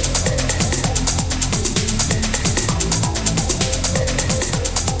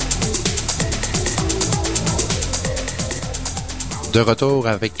 De retour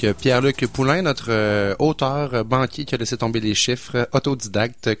avec Pierre-Luc Poulain, notre auteur, banquier qui a laissé tomber les chiffres,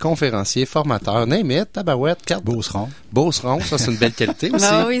 autodidacte, conférencier, formateur, name it, tabarouette, carte. Beauceron. Beauceron, ça c'est une belle qualité aussi.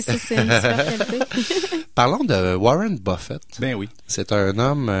 Ah oui, ça c'est une super qualité. Parlons de Warren Buffett. Ben oui. C'est un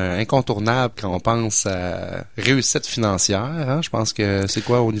homme incontournable quand on pense à réussite financière. Hein? Je pense que c'est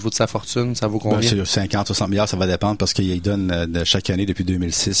quoi au niveau de sa fortune, ça vaut combien? C'est 50, 60 milliards, ça va dépendre parce qu'il donne, chaque année depuis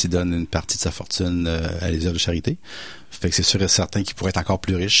 2006, il donne une partie de sa fortune à les œuvres de charité. Fait que c'est sûr et certain qu'il pourrait être encore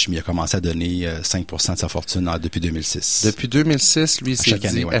plus riche, mais il a commencé à donner 5% de sa fortune depuis 2006. Depuis 2006, lui, c'est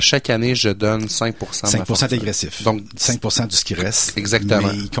dit, à chaque année, je donne 5% de ma fortune. 5% dégressif. Donc, 5% de ce qui reste. Exactement.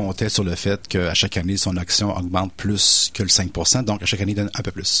 Mais il comptait sur le fait qu'à chaque année, son action augmente plus que le 5%, donc à chaque année, il donne un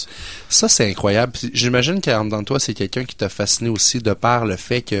peu plus. Ça, c'est incroyable. Puis, j'imagine qu'en dedans de toi, c'est quelqu'un qui t'a fasciné aussi de par le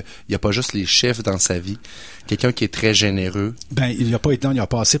fait qu'il n'y a pas juste les chiffres dans sa vie. Quelqu'un qui est très généreux. Ben, il a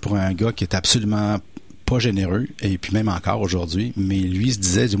passé pour un gars qui est absolument pas généreux, et puis même encore aujourd'hui, mais lui il se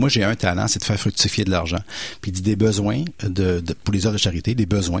disait, moi j'ai un talent, c'est de faire fructifier de l'argent. Puis il dit des besoins pour les œuvres de charité, des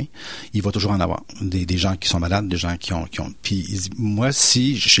besoins, il va toujours en avoir. Des gens qui sont malades, des gens qui ont puis il dit, moi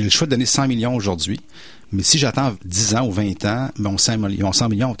si j'ai le choix de donner 100 millions aujourd'hui, mais si j'attends 10 ans ou 20 ans, mon 100 millions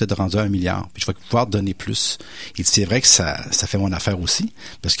vont peut-être rendu à 1 milliard. Puis je vais pouvoir donner plus. Il dit, c'est vrai que ça fait mon affaire aussi,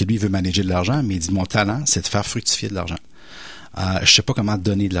 parce que lui, il veut manager de l'argent, mais il dit, mon talent, c'est de faire fructifier de l'argent. Je sais pas comment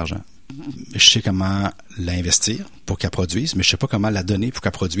donner de l'argent. Je sais comment l'investir pour qu'elle produise, mais je sais pas comment la donner pour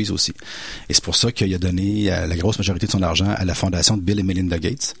qu'elle produise aussi. Et c'est pour ça qu'il a donné la grosse majorité de son argent à la fondation de Bill et Melinda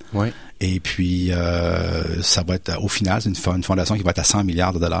Gates. Oui. Et puis, ça va être, au final, c'est une fondation qui va être à 100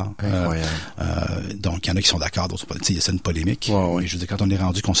 milliards de dollars. Donc, il y en a qui sont d'accord, d'autres pas. Tu sais, c'est une polémique. Mais je veux dire, quand on est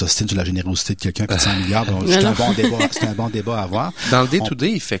rendu qu'on s'ostine sur la générosité de quelqu'un qui a 100 milliards, c'est un bon débat à avoir. Dans le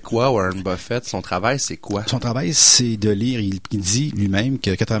day-to-day, il fait quoi, Warren Buffett? Son travail, c'est quoi? Son travail, c'est de lire. Il dit lui-même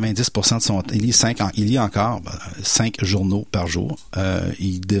que 90% de son... Il lit encore 5 journaux par jour.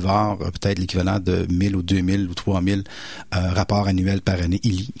 Il dévore peut-être l'équivalent de 1000 ou 2000 ou 3000 rapports annuels par année.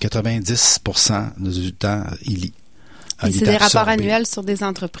 Il lit. 90% du temps, il lit. Et c'est des rapports annuels sur des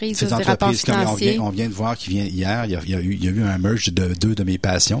entreprises, des rapports financiers. On vient de voir qu'il vient hier, il y a eu un merge de 2 de mes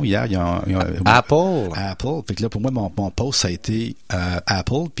passions. Hier, il y a Apple. Fait que là, pour moi, mon post, ça a été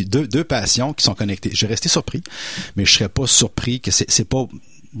Apple, puis deux passions qui sont connectées. J'ai resté surpris, mais je serais pas surpris que c'est pas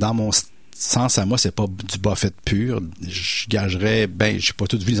dans mon sens à moi, c'est pas du Buffett pur. Je gagerais, j'ai pas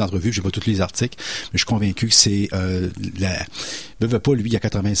tout vu les entrevues, j'ai pas tous les articles, mais je suis convaincu que c'est veut pas, lui, il a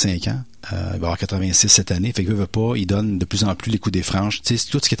 85 ans, il va avoir 86 cette année, fait que veut pas, il donne de plus en plus les coups des franges. Tu sais,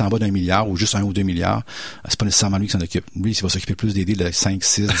 tout ce qui est en bas d'1 milliard ou juste 1 ou 2 milliards, c'est pas nécessairement lui qui s'en occupe. Lui, il va s'occuper plus d'aider de 5,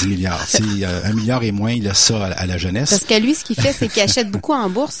 6, 10 milliards. Tu sais, 1 milliard et moins, il laisse ça à la jeunesse. Parce que lui, ce qu'il fait, c'est qu'il achète beaucoup en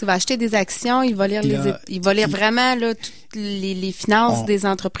bourse, il va acheter des actions, il va lire vraiment là toutes les finances des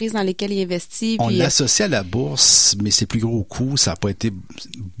entreprises dans lesquelles il investit. On puis, l'associe à la bourse, mais ses plus gros coûts, ça n'a pas été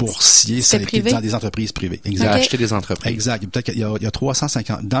boursier, ça a été dans des entreprises privées. Exact. Il a acheté des entreprises. Exact. Peut-être qu'il y a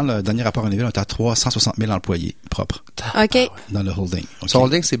 350, dans le dernier rapport annuel, on est à 360 000 employés propres. OK. Dans le holding. Okay. Son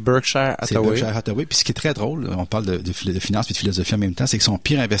holding, c'est Berkshire Hathaway. C'est Berkshire Hathaway. Puis ce qui est très drôle, on parle de finance et de philosophie en même temps, c'est que son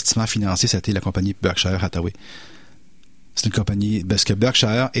pire investissement financier, c'était la compagnie Berkshire Hathaway. C'est une compagnie, parce que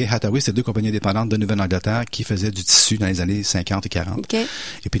Berkshire et Hathaway, c'est deux compagnies indépendantes de Nouvelle-Angleterre qui faisaient du tissu dans les années 50 et 40. Okay.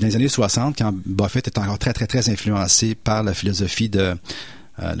 Et puis dans les années 60, quand Buffett était encore très, très, très influencé par la philosophie de,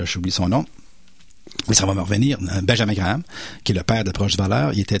 là, j'oublie son nom, mais ça va me revenir, Benjamin Graham, qui est le père d'approche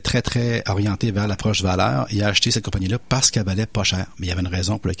valeur, il était très, très orienté vers l'approche valeur. Il a acheté cette compagnie-là parce qu'elle valait pas cher. Mais il y avait une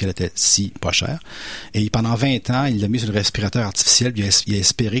raison pour laquelle elle était si pas chère. Et pendant 20 ans, il l'a mis sur le respirateur artificiel, puis il a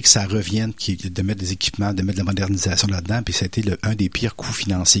espéré que ça revienne, de mettre des équipements, de mettre de la modernisation là-dedans, puis ça a été un des pires coûts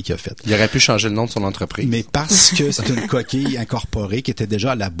financiers qu'il a fait. Il aurait pu changer le nom de son entreprise. Mais parce que c'est une coquille incorporée qui était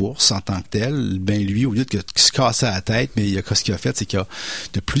déjà à la bourse en tant que telle, lui, au lieu de se casser la tête, mais ce qu'il a fait, c'est qu'il a,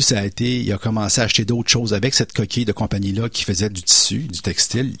 de plus ça a été, il a commencé à acheter d'autres choses avec cette coquille de compagnie-là qui faisait du tissu, du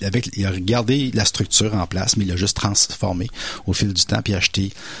textile. Il a gardé la structure en place, mais il l'a juste transformé au fil du temps, puis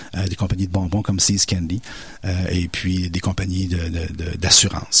acheté des compagnies de bonbons comme See's Candy, et puis des compagnies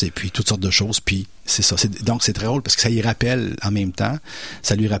d'assurance, et puis toutes sortes de choses. Puis c'est ça. Donc c'est très drôle parce que ça y rappelle en même temps,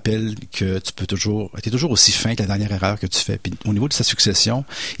 ça lui rappelle que t'es toujours aussi fin que la dernière erreur que tu fais. Puis au niveau de sa succession,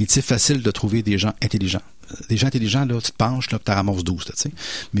 il est facile de trouver des gens intelligents. Des gens intelligents, là, tu te penches, là, tu ramasses 12, tu sais.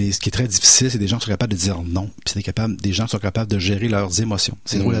 Mais ce qui est très difficile, c'est des gens qui sont capables de dire non. Puis des gens qui sont capables de gérer leurs émotions.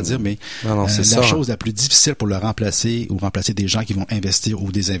 C'est drôle à dire, mais la chose la plus difficile pour le remplacer ou remplacer des gens qui vont investir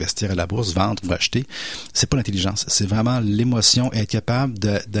ou désinvestir à la bourse, vendre ou acheter, c'est pas l'intelligence. C'est vraiment l'émotion, être capable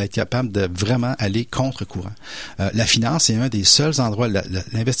de vraiment aller contre-courant. La finance, c'est un des seuls endroits,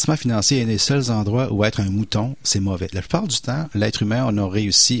 l'investissement financier est un des seuls endroits où être un mouton, c'est mauvais. La plupart du temps, l'être humain, on a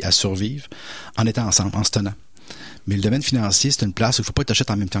réussi à survivre en étant ensemble, en se tenant. Mais le domaine financier, c'est une place où il ne faut pas que tu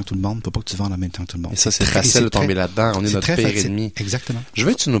achètes en même temps que tout le monde, il ne faut pas que tu vendes en même temps que tout le monde. Et ça, c'est facile de tomber là-dedans. On est notre pire ennemi. Exactement. Je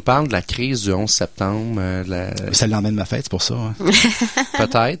veux que tu nous parles de la crise du 11 septembre. C'est le lendemain de ma fête, c'est pour ça. Hein.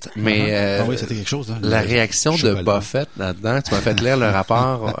 Peut-être, mais oui, c'était quelque chose. Hein, la réaction de Buffett là-dedans, tu m'as fait lire le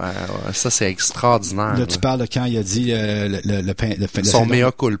rapport, ça, c'est extraordinaire. Là, tu parles de quand il a dit son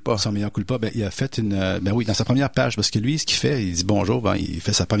mea culpa. Son mea culpa, il a fait dans sa première page, parce que lui, ce qu'il fait, il dit bonjour, il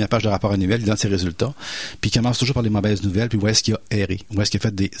fait sa première page de rapport annuel, il donne ses résultats, puis il commence toujours par les mauvaises nouvelles, puis où est-ce qu'il a erré, où est-ce qu'il a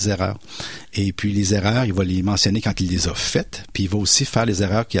fait des erreurs. Et puis les erreurs, il va les mentionner quand il les a faites, puis il va aussi faire les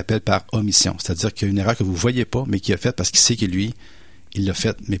erreurs qu'il appelle par omission, c'est-à-dire qu'il y a une erreur que vous voyez pas, mais qu'il a faite parce qu'il sait que lui, il l'a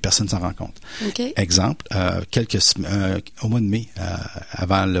fait, mais personne ne s'en rend compte. Okay. Exemple, au mois de mai,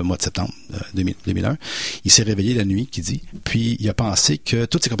 avant le mois de septembre 2001, il s'est réveillé la nuit, puis il a pensé que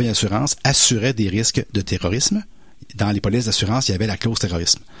toutes ces compagnies d'assurance assuraient des risques de terrorisme. Dans les polices d'assurance, il y avait la clause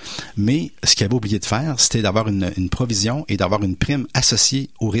terrorisme. Mais ce qu'il avait oublié de faire, c'était d'avoir une provision et d'avoir une prime associée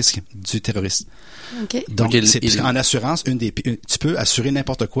au risque du terrorisme. Okay. Donc, en assurance, tu peux assurer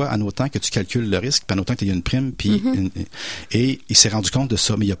n'importe quoi en autant que tu calcules le risque, puis en autant que tu aies une prime, puis et il s'est rendu compte de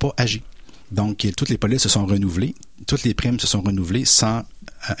ça, mais il n'a pas agi. Donc, toutes les polices se sont renouvelées, toutes les primes se sont renouvelées sans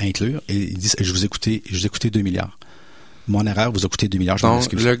inclure, et il dit, je vous ai coûté 2 milliards. Mon erreur vous a coûté 2 milliards, je m'en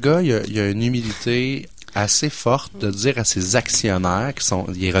excuse. Le gars, il a une humilité assez forte de dire à ses actionnaires,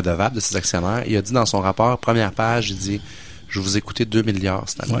 il est redevable de ses actionnaires, il a dit dans son rapport, première page, il dit je vous ai coûté 2 milliards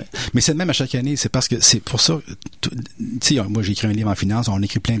cette année. Ouais. Mais c'est le même à chaque année. C'est parce que c'est pour ça. Tu sais, moi j'ai écrit un livre en finance. On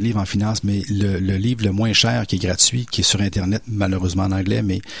écrit plein de livres en finance, mais le livre le moins cher, qui est gratuit, qui est sur Internet, malheureusement en anglais,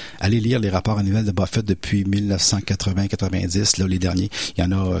 mais allez lire les rapports annuels de Buffett depuis 1980-90, là, les derniers. Il y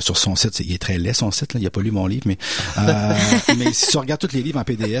en a sur son site. Il est très laid, son site, là. Il a pas lu mon livre, mais si tu regardes tous les livres en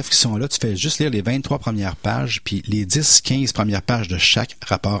PDF qui sont là, tu fais juste lire les 23 premières pages, puis les 10-15 premières pages de chaque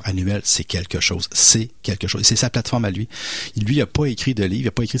rapport annuel, c'est quelque chose. C'est quelque chose. Et c'est sa plateforme à lui. Lui, il n'a pas écrit de livre, il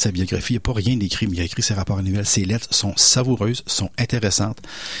n'a pas écrit sa biographie, il n'a pas rien écrit, mais il a écrit ses rapports annuels. Ses lettres sont savoureuses, sont intéressantes.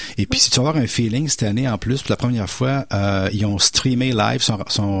 Et puis, si tu vas avoir un feeling cette année en plus, pour la première fois, ils ont streamé live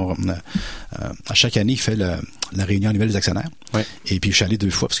à chaque année, il fait la réunion annuelle des actionnaires. Ouais. Et puis, je suis allé 2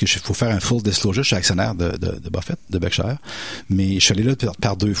 fois parce que faut faire un full disclosure. Je suis actionnaire de Buffett, de Berkshire. Mais je suis allé là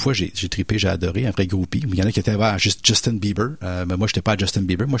par 2 fois. J'ai trippé, j'ai adoré. Un vrai groupie. Il y en a qui étaient à Justin Bieber. Mais moi, j'étais pas à Justin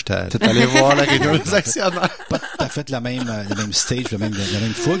Bieber. Moi, j'étais T'es allé voir la réunion des actionnaires. Pas tout à fait le même stage, la même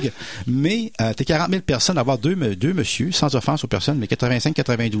fougue. Mais t'es 40 000 personnes, avoir deux messieurs, sans offense aux personnes, mais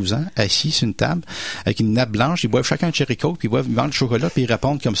 85-92 ans, assis sur une table, avec une nappe blanche. Ils boivent chacun un cherry coke, puis ils vendent du chocolat, puis ils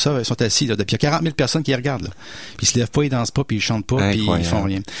répondent comme ça. Ils sont assis, là. Puis il y a 40 000 personnes qui les regardent, là. Puis ils se lèvent pas, ils dansent pas, puis ils chantent pas, puis ils font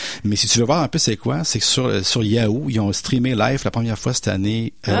rien. Mais si tu veux voir un peu c'est quoi, c'est que sur Yahoo, ils ont streamé live la première fois cette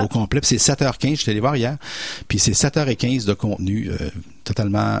année au complet. Puis c'est 7h15, j'étais allé voir hier. Puis c'est 7h15 de contenu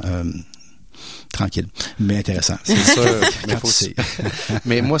totalement tranquille, mais intéressant. C'est sûr.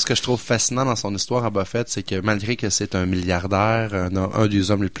 Mais moi, ce que je trouve fascinant dans son histoire à Buffett, c'est que malgré que c'est un milliardaire, un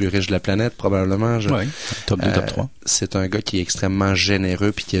des hommes les plus riches de la planète, probablement. Oui, top 2, top 3. C'est un gars qui est extrêmement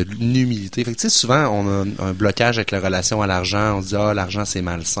généreux puis qui a une humilité. Fait que, tu sais, souvent, on a un blocage avec la relation à l'argent. On se dit, l'argent, c'est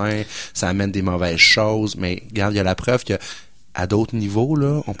malsain, ça amène des mauvaises choses. Mais, regarde, il y a la preuve que à d'autres niveaux,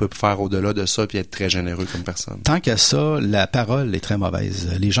 là, on peut faire au-delà de ça puis être très généreux comme personne. Tant qu'à ça, la parole est très mauvaise.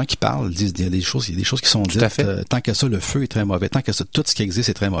 Les gens qui parlent disent il y a des choses qui sont dites. Tant qu'à ça, le feu est très mauvais. Tant qu'à ça, tout ce qui existe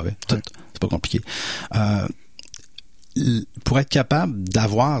est très mauvais. Tout. C'est pas compliqué. Pour être capable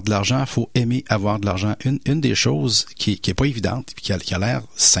d'avoir de l'argent, il faut aimer avoir de l'argent. Une des choses qui est pas évidente et qui a l'air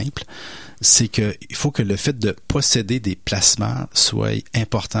simple, c'est que il faut que le fait de posséder des placements soit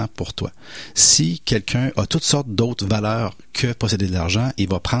important pour toi. Si quelqu'un a toutes sortes d'autres valeurs que posséder de l'argent, il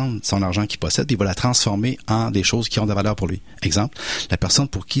va prendre son argent qu'il possède puis il va la transformer en des choses qui ont de la valeur pour lui. Exemple, la personne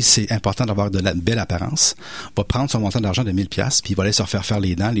pour qui c'est important d'avoir de la belle apparence va prendre son montant d'argent de 1000$ puis il va aller se faire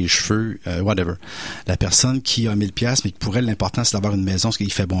les dents, les cheveux, whatever. La personne qui a 1000$ mais pour elle l'important c'est d'avoir une maison parce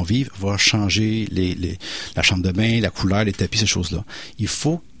qu'il fait bon vivre, va changer la chambre de bain, la couleur, les tapis, ces choses-là. Il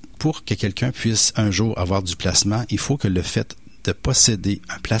faut pour que quelqu'un puisse un jour avoir du placement, il faut que le fait de posséder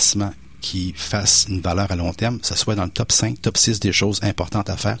un placement qui fasse une valeur à long terme, ça soit dans le top 5, top 6 des choses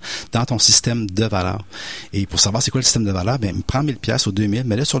importantes à faire dans ton système de valeur. Et pour savoir c'est quoi le système de valeur, prends 1000$ ou 2000,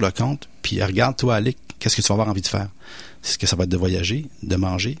 mets-le sur le compte, puis regarde-toi aller, qu'est-ce que tu vas avoir envie de faire? Est-ce que ça va être de voyager, de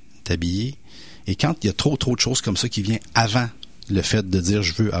manger, t'habiller? Et quand il y a trop de choses comme ça qui viennent avant le fait de dire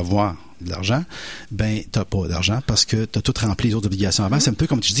je veux avoir de l'argent, t'as pas d'argent parce que t'as tout rempli les autres obligations avant. C'est un peu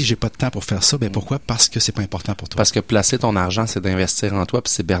comme tu dis, j'ai pas de temps pour faire ça. Pourquoi? Parce que c'est pas important pour toi. Parce que placer ton argent, c'est d'investir en toi.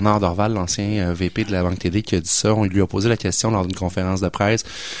 Puis c'est Bernard Dorval, l'ancien VP de la Banque TD, qui a dit ça. On lui a posé la question lors d'une conférence de presse.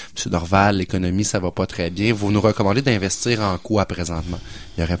 Monsieur Dorval, l'économie, ça va pas très bien. Vous nous recommandez d'investir en quoi présentement?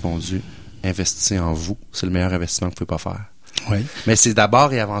 Il a répondu, investissez en vous. C'est le meilleur investissement que vous pouvez pas faire. Oui. Mais c'est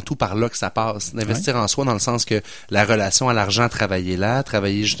d'abord et avant tout par là que ça passe. D'investir en soi dans le sens que la relation à l'argent,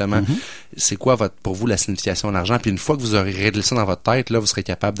 travailler justement, c'est quoi pour vous la signification de l'argent? Puis une fois que vous aurez réglé ça dans votre tête, là, vous serez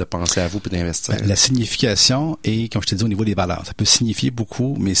capable de penser à vous puis d'investir. La signification est, comme je t'ai dit, au niveau des valeurs. Ça peut signifier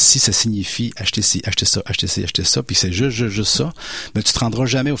beaucoup, mais si ça signifie acheter ci, acheter ça, puis c'est juste ça, tu te rendras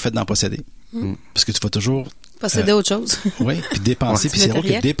jamais au fait d'en posséder. Parce que tu vas toujours posséder autre chose. Oui, puis dépenser. Puis c'est vrai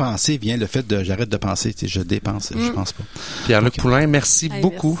que dépenser vient le fait de j'arrête de penser. Je dépense, je pense pas. Pierre-Luc Poulain, merci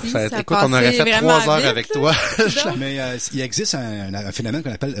beaucoup. Merci. Écoute, on aurait fait 3 heures avec toi. Mais il existe un phénomène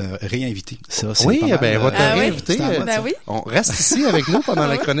qu'on appelle réinviter. Ça, oui, on va te réinviter. Oui. On reste ici avec nous pendant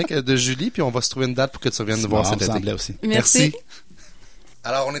la chronique de Julie, puis on va se trouver une date pour que tu reviennes nous voir cet été. Aussi. Merci.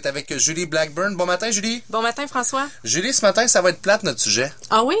 Alors, on est avec Julie Blackburn. Bon matin, Julie. Bon matin, François. Julie, ce matin, ça va être plate, notre sujet.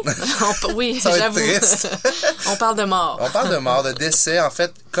 Ah oui? Oui, ça va j'avoue. Être triste. On parle de mort. On parle de mort, de décès. En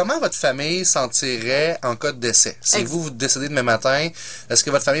fait, comment votre famille s'en tirerait en cas de décès? Si vous décédez demain matin, est-ce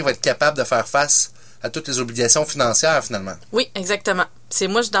que votre famille va être capable de faire face à toutes les obligations financières, finalement? Oui, exactement. C'est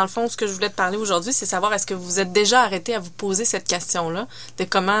moi, dans le fond, ce que je voulais te parler aujourd'hui, c'est savoir est-ce que vous êtes déjà arrêté à vous poser cette question-là, de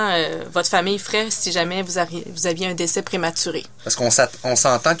comment votre famille ferait si jamais vous aviez un décès prématuré. Parce qu'on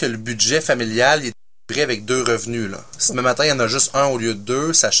s'entend que le budget familial est équilibré avec 2 revenus, là. Si demain matin, il y en a juste un au lieu de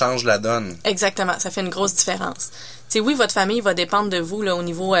 2, ça change la donne. Exactement, ça fait une grosse différence. T'sais, oui, votre famille va dépendre de vous là, au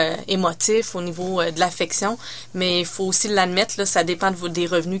niveau émotif, au niveau de l'affection, mais il faut aussi l'admettre, là, ça dépend des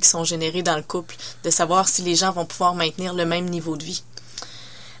revenus qui sont générés dans le couple, de savoir si les gens vont pouvoir maintenir le même niveau de vie.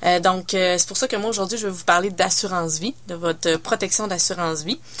 Donc, c'est pour ça que moi, aujourd'hui, je vais vous parler d'assurance vie, de votre protection d'assurance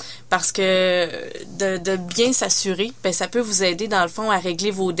vie, parce que de bien s'assurer, ça peut vous aider, dans le fond, à régler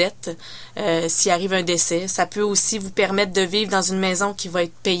vos dettes s'il arrive un décès. Ça peut aussi vous permettre de vivre dans une maison qui va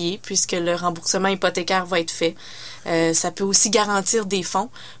être payée, puisque le remboursement hypothécaire va être fait. Ça peut aussi garantir des fonds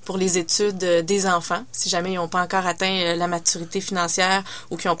pour les études des enfants, si jamais ils n'ont pas encore atteint la maturité financière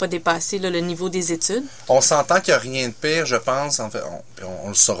ou qu'ils n'ont pas dépassé le niveau des études. On s'entend qu'il n'y a rien de pire, je pense. En fait, on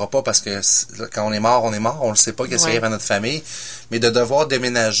le saura pas parce que quand on est mort, on le sait pas qu'est-ce qui arrive à notre famille. Mais de devoir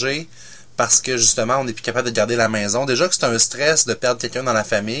déménager parce que justement, on n'est plus capable de garder la maison. Déjà que c'est un stress de perdre quelqu'un dans la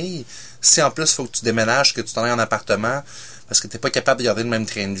famille. Si en plus, il faut que tu déménages, que tu t'en ailles en appartement, parce que t'es pas capable de garder le même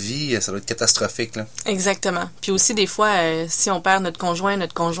train de vie, ça doit être catastrophique, là. Exactement. Puis aussi, des fois, si on perd notre conjoint,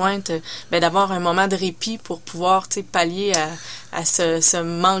 notre conjointe, d'avoir un moment de répit pour pouvoir, pallier à ce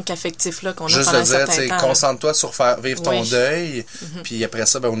manque affectif-là qu'on a pendant un certain temps. Juste de dire, concentre-toi sur faire vivre ton deuil, puis après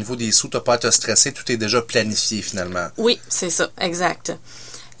ça, au niveau des sous, t'as pas à te stresser, tout est déjà planifié, finalement. Oui, c'est ça, exact.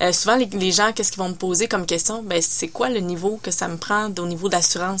 Souvent, les gens, qu'est-ce qu'ils vont me poser comme question? C'est quoi le niveau que ça me prend au niveau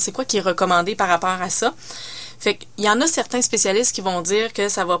d'assurance? C'est quoi qui est recommandé par rapport à ça? Fait qu'il y en a certains spécialistes qui vont dire que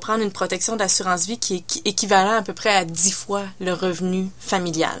ça va prendre une protection d'assurance vie qui est équivalent à peu près à 10 fois le revenu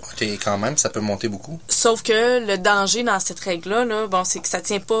familial. OK, quand même, ça peut monter beaucoup. Sauf que le danger dans cette règle-là, c'est que ça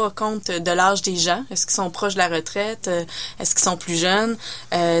tient pas compte de l'âge des gens. Est-ce qu'ils sont proches de la retraite? Est-ce qu'ils sont plus jeunes?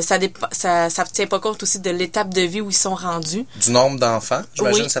 Ça tient pas compte aussi de l'étape de vie où ils sont rendus. Du nombre d'enfants.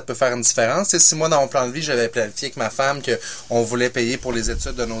 J'imagine que ça peut faire une différence. T'sais, si moi, dans mon plan de vie, j'avais planifié avec ma femme qu'on voulait payer pour les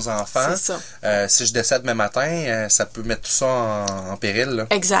études de nos enfants. C'est ça. Si je décède demain matin, ça peut mettre tout ça en péril, là.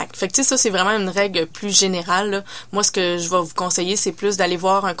 Exact. Fait que ça, c'est vraiment une règle plus générale, là. Moi, ce que je vais vous conseiller, c'est plus d'aller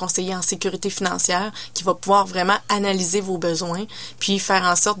voir un conseiller en sécurité financière qui va pouvoir vraiment analyser vos besoins, puis faire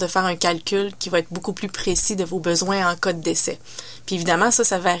en sorte de faire un calcul qui va être beaucoup plus précis de vos besoins en cas de décès. Puis évidemment,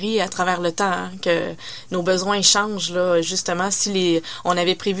 ça varie à travers le temps, que nos besoins changent, là. Justement, si on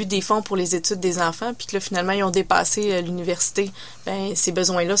avait prévu des fonds pour les études des enfants, puis que là, finalement, ils ont dépassé l'université, ces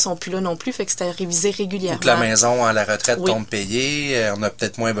besoins-là sont plus là non plus, fait que c'est à réviser régulièrement. Donc la maison à la retraite tombe payée, on a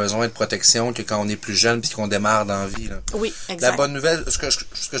peut-être moins besoin de protection que quand on est plus jeune puis qu'on démarre dans la vie, là. Oui, exact. La bonne nouvelle, est-ce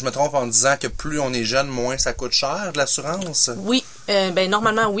que je me trompe en disant que plus on est jeune, moins ça coûte cher de l'assurance? Oui,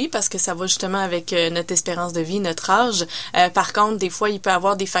 normalement oui, parce que ça va justement avec notre espérance de vie, notre âge. Par contre, des fois, il peut y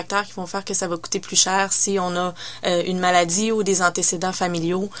avoir des facteurs qui vont faire que ça va coûter plus cher si on a une maladie ou des antécédents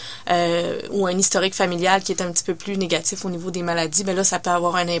familiaux ou un historique familial qui est un petit peu plus négatif au niveau des maladies. Là, ça peut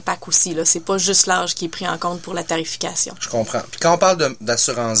avoir un impact aussi, là. C'est pas juste l'âge qui est pris en compte pour la tarification. Je comprends. Puis quand on parle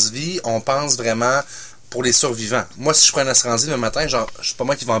d'assurance vie, on pense vraiment pour les survivants. Moi, si je prends une assurance vie le matin, je suis pas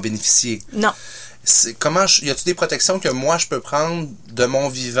moi qui vais en bénéficier. Non. Y a-t-il des protections que moi je peux prendre de mon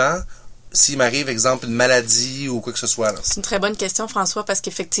vivant s'il m'arrive, exemple, une maladie ou quoi que ce soit, là? C'est une très bonne question, François, parce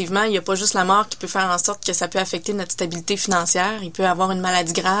qu'effectivement, il n'y a pas juste la mort qui peut faire en sorte que ça peut affecter notre stabilité financière. Il peut y avoir une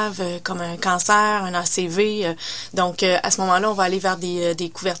maladie grave, comme un cancer, un ACV. Donc, à ce moment-là, on va aller vers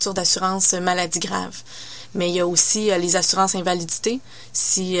des couvertures d'assurance maladie grave. Mais il y a aussi les assurances invalidité.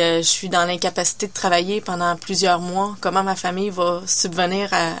 Si je suis dans l'incapacité de travailler pendant plusieurs mois, comment ma famille va subvenir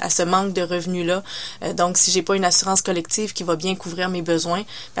à ce manque de revenus-là? Donc, si j'ai pas une assurance collective qui va bien couvrir mes besoins,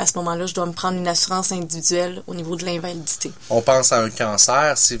 à ce moment-là, je dois me prendre une assurance individuelle au niveau de l'invalidité. On pense à un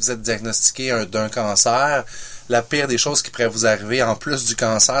cancer. Si vous êtes diagnostiqué d'un cancer, la pire des choses qui pourrait vous arriver, en plus du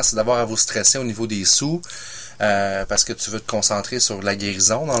cancer, c'est d'avoir à vous stresser au niveau des sous. Parce que tu veux te concentrer sur la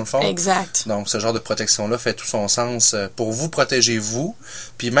guérison, dans le fond. Exact. Donc, ce genre de protection-là fait tout son sens pour vous protéger vous.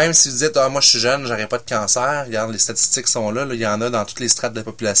 Puis même si vous dites, moi, je suis jeune, j'aurai pas de cancer, regarde, les statistiques sont là, il y en a dans toutes les strates de la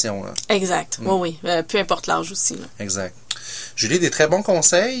population, là. Exact. Oui. Peu importe l'âge aussi, là. Exact. Julie, des très bons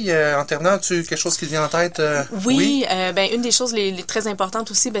conseils. En terminant, as-tu quelque chose qui te vient en tête? Oui. Une des choses les très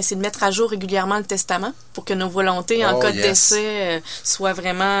importantes aussi, c'est de mettre à jour régulièrement le testament pour que nos volontés en cas de décès soient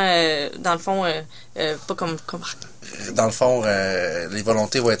vraiment, dans le fond, pas comme... Dans le fond, les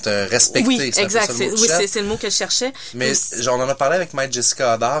volontés vont être respectées. Oui, exact. C'est le mot que je cherchais. Mais on en a parlé avec Maître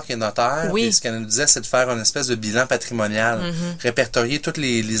Jessica Hadar, qui est notaire. Oui. Puis ce qu'elle nous disait, c'est de faire une espèce de bilan patrimonial. Répertorier toutes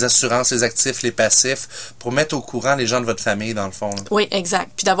les assurances, les actifs, les passifs, pour mettre au courant les gens de votre famille, dans le fond, là. Oui,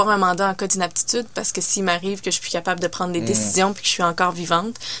 exact. Puis d'avoir un mandat en cas d'inaptitude, parce que s'il m'arrive que je suis capable de prendre des décisions puis que je suis encore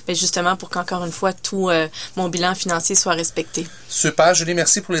vivante, justement pour qu'encore une fois, tout mon bilan financier soit respecté. Super, Julie,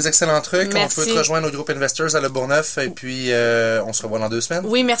 merci pour les excellents trucs. Merci. On peut te rejoindre au groupe Investors à Le Bourgneuf et puis on se revoit dans 2 semaines.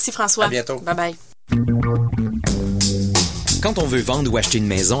 Oui, merci François. À bientôt. Bye bye. Quand on veut vendre ou acheter une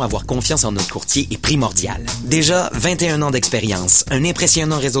maison, avoir confiance en notre courtier est primordial. Déjà, 21 ans d'expérience, un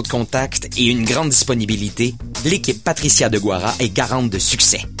impressionnant réseau de contacts et une grande disponibilité, l'équipe Patricia de Guara est garante de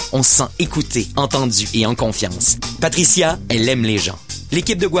succès. On se sent écouté, entendu et en confiance. Patricia, elle aime les gens.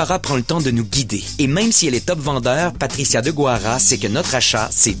 L'équipe de Guara prend le temps de nous guider. Et même si elle est top vendeur, Patricia de Guara sait que notre achat,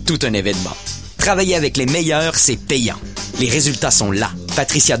 c'est tout un événement. Travailler avec les meilleurs, c'est payant. Les résultats sont là.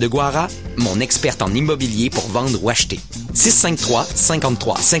 Patricia de Guara, mon experte en immobilier pour vendre ou acheter.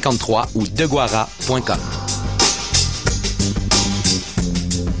 653-53-53 ou deguara.com.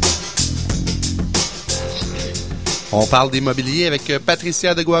 On parle d'immobilier avec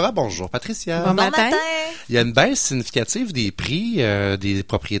Patricia de Guara. Bonjour, Patricia. Bon matin. Il y a une baisse significative des prix des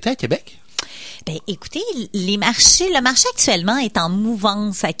propriétés à Québec? Ben, écoutez, le marché actuellement est en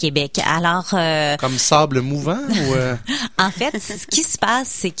mouvance à Québec. Alors, comme sable mouvant ou en fait, ce qui se passe,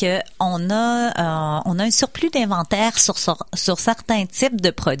 c'est que on a un surplus d'inventaire sur certains types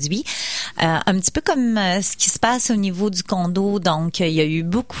de produits, un petit peu comme ce qui se passe au niveau du condo. Donc, il y a eu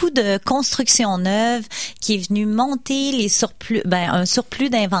beaucoup de construction neuve qui est venu monter un surplus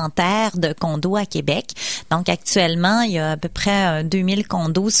d'inventaire de condos à Québec. Donc, actuellement, il y a à peu près 2000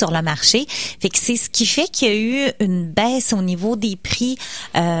 condos sur le marché. Fait que c'est ce qui fait qu'il y a eu une baisse au niveau des prix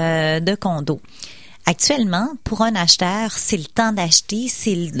de condos. Actuellement, pour un acheteur, c'est le temps d'acheter,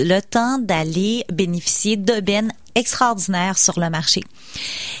 c'est le temps d'aller bénéficier d'aubaines extraordinaires sur le marché.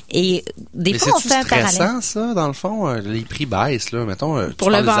 Et des fois, on fait un parallèle. C'est stressant, ça, dans le fond? Les prix baissent, là. Mettons, pour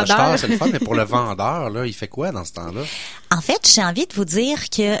le vendeur. Acheteurs, c'est le fun, mais pour le vendeur, là, il fait quoi dans ce temps-là? En fait, j'ai envie de vous dire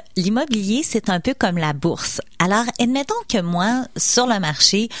que l'immobilier, c'est un peu comme la bourse. Alors, admettons que moi, sur le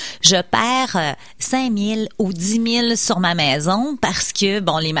marché, je perds 5 000 ou 10 000 sur ma maison parce que,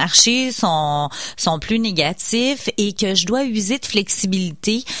 bon, les marchés sont plus négatifs et que je dois user de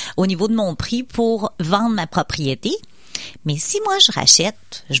flexibilité au niveau de mon prix pour vendre ma propriété. Mais si moi, je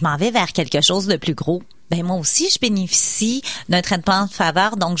rachète, je m'en vais vers quelque chose de plus gros, ben moi aussi, je bénéficie d'un traitement de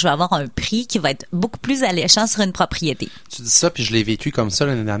faveur, donc je vais avoir un prix qui va être beaucoup plus alléchant sur une propriété. Tu dis ça, puis je l'ai vécu comme ça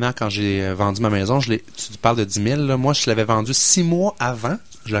l'année dernière quand j'ai vendu ma maison. Tu parles de 10 000, là. Moi, je l'avais vendu 6 mois avant.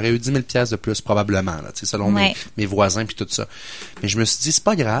 J'aurais eu 10 000 piastres de plus probablement, là, selon mes voisins puis tout ça. Mais je me suis dit, c'est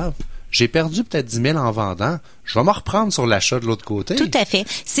pas grave. J'ai perdu peut-être 10 000 en vendant. Je vais me reprendre sur l'achat de l'autre côté. Tout à fait.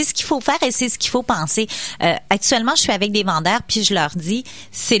 C'est ce qu'il faut faire et c'est ce qu'il faut penser. Actuellement, je suis avec des vendeurs puis je leur dis,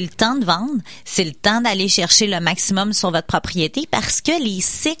 c'est le temps de vendre, c'est le temps d'aller chercher le maximum sur votre propriété parce que les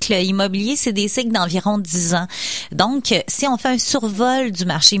cycles immobiliers, c'est des cycles d'environ 10 ans. Donc, si on fait un survol du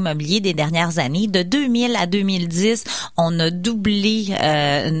marché immobilier des dernières années, de 2000 à 2010, on a doublé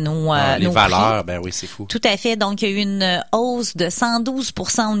nos valeurs. Prix. Ben oui, c'est fou. Tout à fait. Donc, il y a eu une hausse de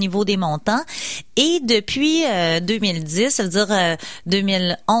 112% au niveau des montants. Et depuis 2010, ça veut dire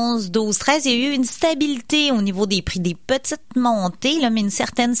 2011, 12, 13, il y a eu une stabilité au niveau des prix, des petites montées, là, mais une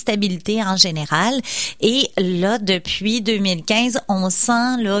certaine stabilité en général. Et là, depuis 2015, on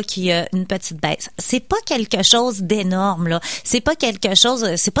sent là qu'il y a une petite baisse. C'est pas quelque chose d'énorme, là. C'est pas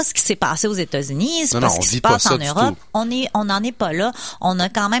ce qui s'est passé aux États-Unis, c'est pas ce qui se passe en Europe. On n'en est pas là. On a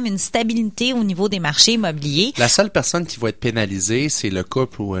quand même une stabilité au niveau des marchés immobiliers. La seule personne qui va être pénalisée, c'est le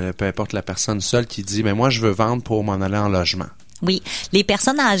couple ou peu importe la personne seule qui dit, mais moi, je veux vendre pour m'en aller en logement. Oui, les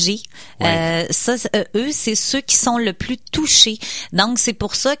personnes âgées, eux, c'est ceux qui sont le plus touchés. Donc, c'est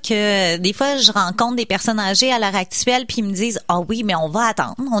pour ça que des fois, je rencontre des personnes âgées à l'heure actuelle, puis ils me disent, ah oui, mais on va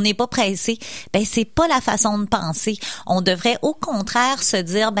attendre, on n'est pas pressé. Ben, c'est pas la façon de penser. On devrait au contraire se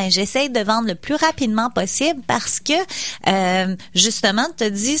dire, ben, j'essaie de vendre le plus rapidement possible parce que, justement, tu te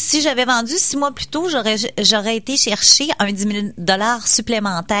dis, si j'avais vendu 6 mois plus tôt, j'aurais été chercher un 10 000 $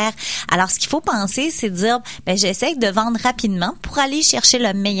 supplémentaire. Alors, ce qu'il faut penser, c'est de dire, ben, j'essaie de vendre rapidement pour aller chercher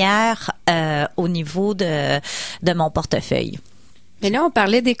le meilleur au niveau de mon portefeuille. Mais là, on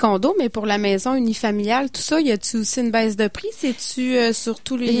parlait des condos, mais pour la maison unifamiliale, tout ça, y a-tu aussi une baisse de prix? C'est-tu sur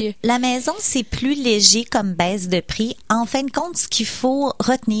tous les... La maison, c'est plus léger comme baisse de prix. En fin de compte, ce qu'il faut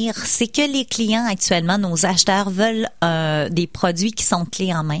retenir, c'est que les clients actuellement, nos acheteurs, veulent des produits qui sont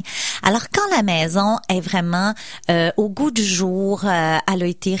clés en main. Alors, quand la maison est vraiment au goût du jour, elle a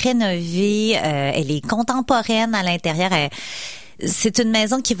été rénovée, elle est contemporaine à l'intérieur, c'est une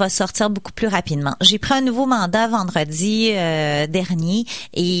maison qui va sortir beaucoup plus rapidement. J'ai pris un nouveau mandat vendredi dernier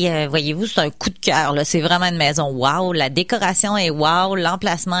et voyez-vous, c'est un coup de cœur. Là. C'est vraiment une maison wow. La décoration est wow,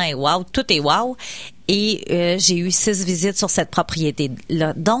 l'emplacement est wow, tout est wow. Et j'ai eu 6 visites sur cette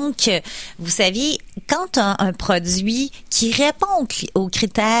propriété-là. Donc, vous savez, quand un produit qui répond aux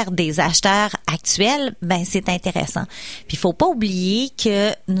critères des acheteurs actuels, ben c'est intéressant. Puis, il faut pas oublier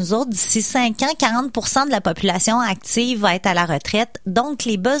que nous autres, d'ici 5 ans, 40% de la population active va être à la retraite. Donc,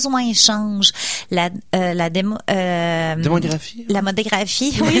 les besoins changent. La démographie? La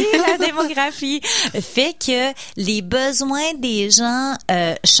démographie, oui, la démographie fait que les besoins des gens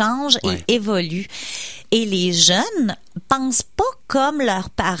changent et évoluent. Et les jeunes pensent pas comme leurs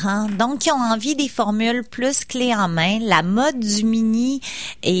parents. Donc, ils ont envie des formules plus clés en main. La mode du mini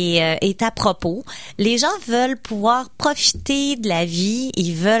est à propos. Les gens veulent pouvoir profiter de la vie.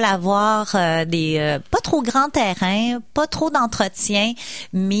 Ils veulent avoir des pas trop grands terrains, pas trop d'entretien,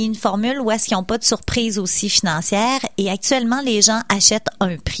 mais une formule où est-ce qu'ils n'ont pas de surprise aussi financière. Et actuellement, les gens achètent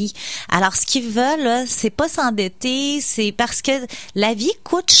un prix. Alors, ce qu'ils veulent, là, c'est pas s'endetter, c'est parce que la vie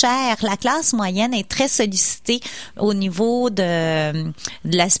coûte cher. La classe moyenne est très sollicitée au niveau de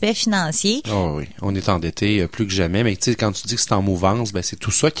l'aspect financier. Oh oui, on est endetté plus que jamais, mais tu sais, quand tu dis que c'est en mouvance, ben c'est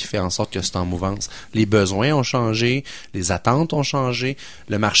tout ça qui fait en sorte que c'est en mouvance. Les besoins ont changé, les attentes ont changé,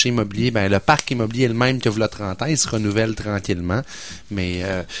 le marché immobilier, ben le parc immobilier est le même que vous 30 ans, il se renouvelle tranquillement. Mais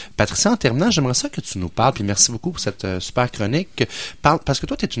Patricia, en terminant, j'aimerais ça que tu nous parles, puis merci beaucoup pour cette super chronique, parce que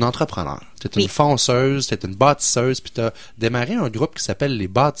toi, tu es une entrepreneur, tu es une fonceuse, tu es une bâtisseuse, puis tu as démarré un groupe qui s'appelle les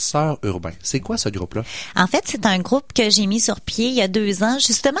bâtisseurs urbains. C'est quoi ce groupe-là? En fait, c'est un groupe que j'ai mis sur pied il y a 2 ans,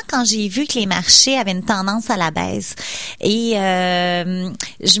 justement quand j'ai vu que les marchés avaient une tendance à la baisse. Et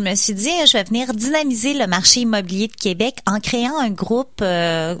je me suis dit, je vais venir dynamiser le marché immobilier de Québec en créant un groupe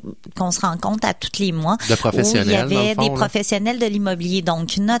qu'on se rencontre à tous les mois. De professionnels, où il y avait dans le fond, des professionnels de l'immobilier,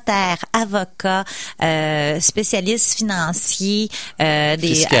 donc notaires, avocats, spécialistes financiers, des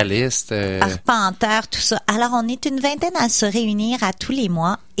fiscalistes, arpenteurs, tout ça. Alors, on est une vingtaine à se réunir à tous les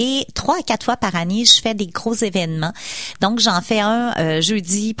mois. Et 3 à 4 fois par année, je fais des gros événements. Donc, j'en fais un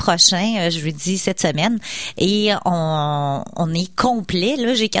jeudi prochain, jeudi cette semaine. Et on est complet.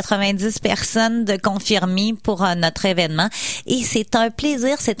 Là, j'ai 90 personnes de confirmées pour notre événement. Et c'est un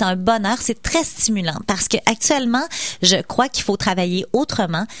plaisir, c'est un bonheur, c'est très stimulant. Parce que actuellement, je crois qu'il faut travailler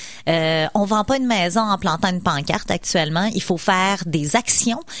autrement. On vend pas une maison en plantant une pancarte actuellement. Il faut faire des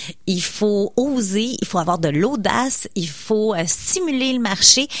actions. Il faut oser. Il faut avoir de l'audace. Il faut stimuler le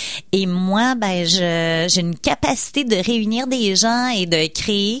marché. Et moi, ben, j'ai une capacité de réunir des gens et de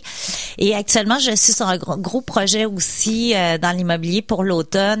créer. Et actuellement, je suis sur un gros projet aussi dans l'immobilier pour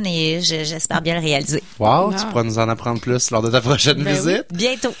l'automne et j'espère bien le réaliser. Wow, tu pourras nous en apprendre plus lors de ta prochaine visite. Oui,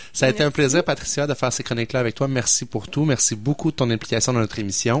 bientôt. Ça a été un plaisir, Patricia, de faire ces chroniques-là avec toi. Merci pour tout. Merci beaucoup de ton implication dans notre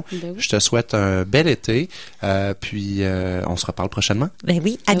émission. Ben oui. Je te souhaite un bel été. Puis, on se reparle prochainement. Ben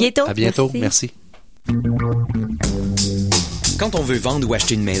oui, à bientôt. À bientôt. Merci. Quand on veut vendre ou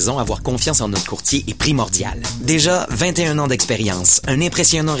acheter une maison, avoir confiance en notre courtier est primordial. Déjà, 21 ans d'expérience, un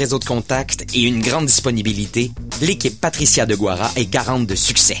impressionnant réseau de contacts et une grande disponibilité, l'équipe Patricia de Guara est garante de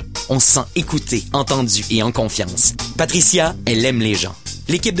succès. On se sent écouté, entendu et en confiance. Patricia, elle aime les gens.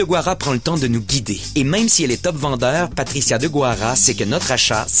 L'équipe de Guara prend le temps de nous guider. Et même si elle est top vendeur, Patricia de Guara sait que notre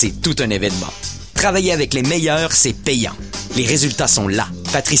achat, c'est tout un événement. Travailler avec les meilleurs, c'est payant. Les résultats sont là.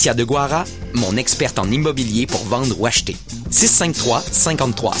 Patricia de Guara, mon experte en immobilier pour vendre ou acheter.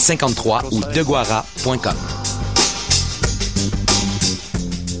 653-53-53 ou deguara.com.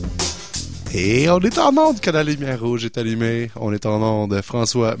 Et on est en onde quand la lumière rouge est allumée. On est en onde,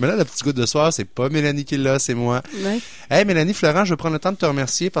 François. Mais là, la petite goutte de soir, c'est pas Mélanie qui l'a, c'est moi. Ouais. Hey, Mélanie, Florent, je veux prendre le temps de te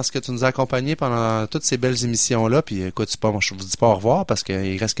remercier parce que tu nous as accompagnés pendant toutes ces belles émissions-là. Puis écoute, je vous dis pas au revoir parce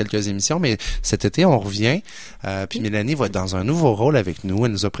qu'il reste quelques émissions, mais cet été, on revient. Puis Mélanie va être dans un nouveau rôle avec nous.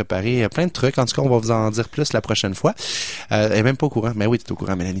 Elle nous a préparé plein de trucs. En tout cas, on va vous en dire plus la prochaine fois. Elle est même pas au courant. Mais oui, tu es au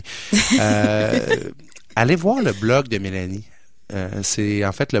courant, Mélanie. Allez voir le blog de Mélanie. C'est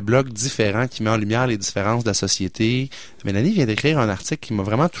en fait le blog différent qui met en lumière les différences de la société. Mélanie vient d'écrire un article qui m'a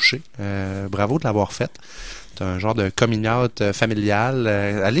vraiment touché. Bravo de l'avoir fait. C'est un genre de coming out familial.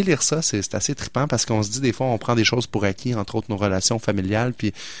 Allez lire ça, c'est assez trippant parce qu'on se dit des fois on prend des choses pour acquis, entre autres nos relations familiales.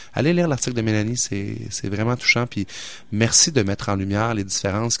 Puis allez lire l'article de Mélanie, c'est vraiment touchant. Puis merci de mettre en lumière les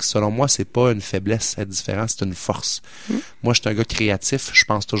différences qui, selon moi, c'est pas une faiblesse, être différent, c'est une force. Moi, je suis un gars créatif, je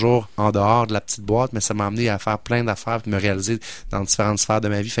pense toujours en dehors de la petite boîte, mais ça m'a amené à faire plein d'affaires puis me réaliser dans différentes sphères de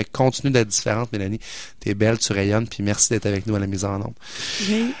ma vie. Fait que continue d'être différente, Mélanie. T'es belle, tu rayonnes, puis merci d'être avec nous à la mise en onde.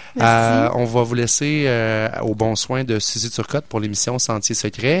 Oui, merci. On va vous laisser au bon soin de Suzy Turcotte pour l'émission Sentier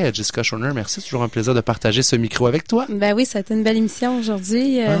secret. Jessica Schoner, merci. C'est toujours un plaisir de partager ce micro avec toi. Ben oui, ça a été une belle émission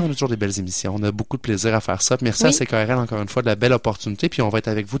aujourd'hui. On a toujours des belles émissions. On a beaucoup de plaisir à faire ça. Merci à CKRL encore une fois de la belle opportunité. Puis on va être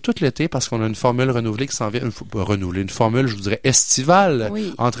avec vous tout l'été parce qu'on a une formule renouvelée qui s'en vient. Une formule, je vous dirais, estivale.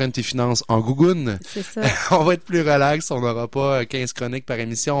 Entraîne tes finances en gougoune. C'est ça. On va être plus relax. On n'aura pas 15 chroniques par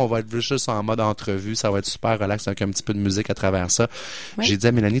émission. On va être juste en mode entrevue. Ça va être super relax avec un petit peu de musique à travers ça. J'ai dit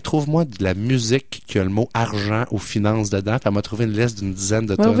à Mélanie, trouve-moi de la musique qui a le mot argent ou finance dedans. Puis elle m'a trouvé une liste d'une dizaine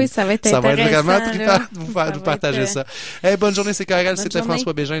de tonnes. Oui, ça va être intéressant. Ça va être vraiment trippant de vous partager ça. Hey, bonne journée, c'est CKRL. C'était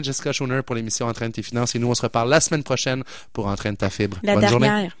François Bégin et Jessica Schoner pour l'émission Entraîne tes finances. Et nous, on se reparle la semaine prochaine pour Entraîne ta fibre. Bonne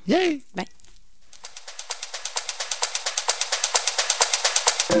journée. Yay! Bye.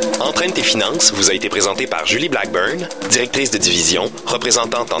 Entraîne tes finances vous a été présenté par Julie Blackburn, directrice de division,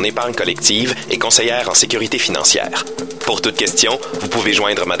 représentante en épargne collective et conseillère en sécurité financière. Pour toute question, vous pouvez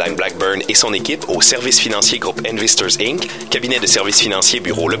joindre Mme Blackburn et son équipe au Service financier Groupe Investors Inc., cabinet de services financiers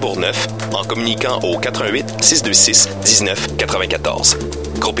Bureau Le Bourgneuf, en communiquant au 88 626 19 94.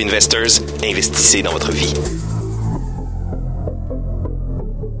 Groupe Investors, investissez dans votre vie.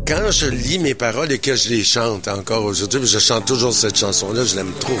 Quand je lis mes paroles et que je les chante encore aujourd'hui, je chante toujours cette chanson-là, je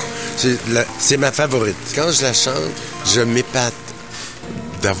l'aime trop. C'est ma favorite. Quand je la chante, je m'épate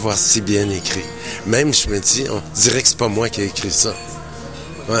d'avoir si bien écrit. Même, je me dis, on dirait que c'est pas moi qui ai écrit ça.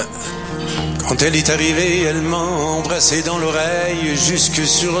 Ouais. Quand elle est arrivée, elle m'a embrassé dans l'oreille jusque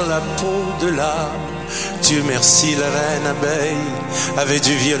sur la peau de l'âme. Dieu merci, la reine abeille avait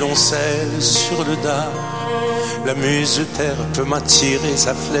du violoncelle sur le dard. La muse terpe m'a tiré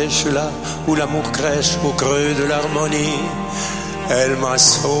sa flèche là où l'amour crèche au creux de l'harmonie. Elle m'a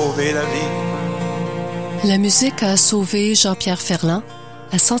sauvé la vie. La musique a sauvé Jean-Pierre Ferland.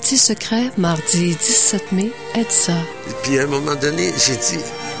 À Sentier secret, mardi 17 mai, Edsa. Et puis à un moment donné, j'ai dit,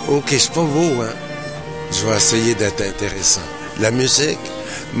 OK, je suis pas beau, hein. Je vais essayer d'être intéressant. La musique,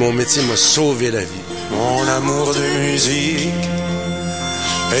 mon métier m'a sauvé la vie. Mon amour de musique,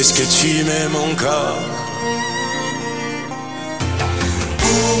 est-ce que tu m'aimes encore?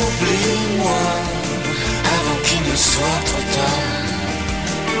 Oublie-moi avant qu'il ne soit trop tard.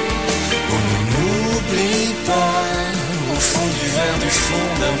 On n'oublie pas au fond du verre du fond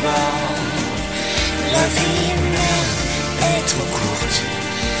d'un bar. La vie même est trop courte.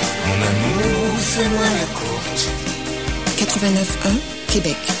 Mon amour, fais-moi la courte. 89.1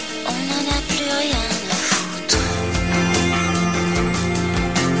 Québec. On n'en a plus rien à foutre.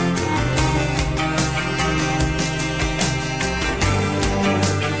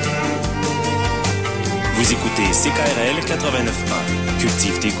 Vous écoutez CKRL 89.1.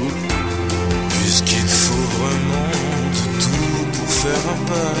 Cultive tes goûts. Puisqu'il faut vraiment tout pour faire un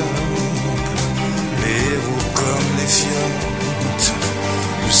peuple. Les roues comme les fiottes,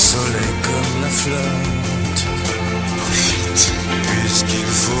 le soleil comme la flotte. Profite. Puisqu'il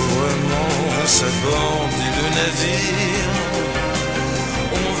faut vraiment s'aborder le navire,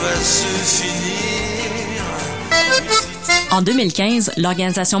 on va se finir. En 2015,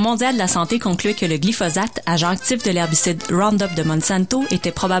 l'Organisation mondiale de la santé conclut que le glyphosate, agent actif de l'herbicide Roundup de Monsanto,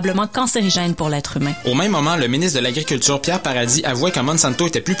 était probablement cancérigène pour l'être humain. Au même moment, le ministre de l'Agriculture, Pierre Paradis, avouait que Monsanto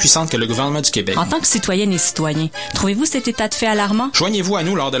était plus puissante que le gouvernement du Québec. En tant que citoyennes et citoyens, trouvez-vous cet état de fait alarmant? Joignez-vous à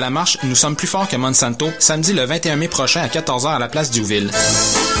nous lors de la marche « Nous sommes plus forts que Monsanto », samedi le 21 mai prochain à 14h à la place Diouville.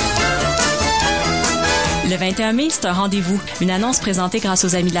 Le 21 mai, c'est un rendez-vous. Une annonce présentée grâce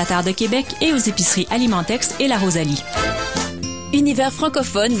aux Amis de la Terre de Québec et aux épiceries Alimentex et La Rosalie. Univers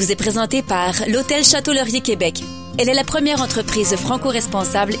francophone vous est présenté par l'Hôtel Château-Laurier Québec. Elle est la première entreprise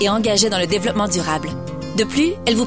franco-responsable et engagée dans le développement durable. De plus, elle vous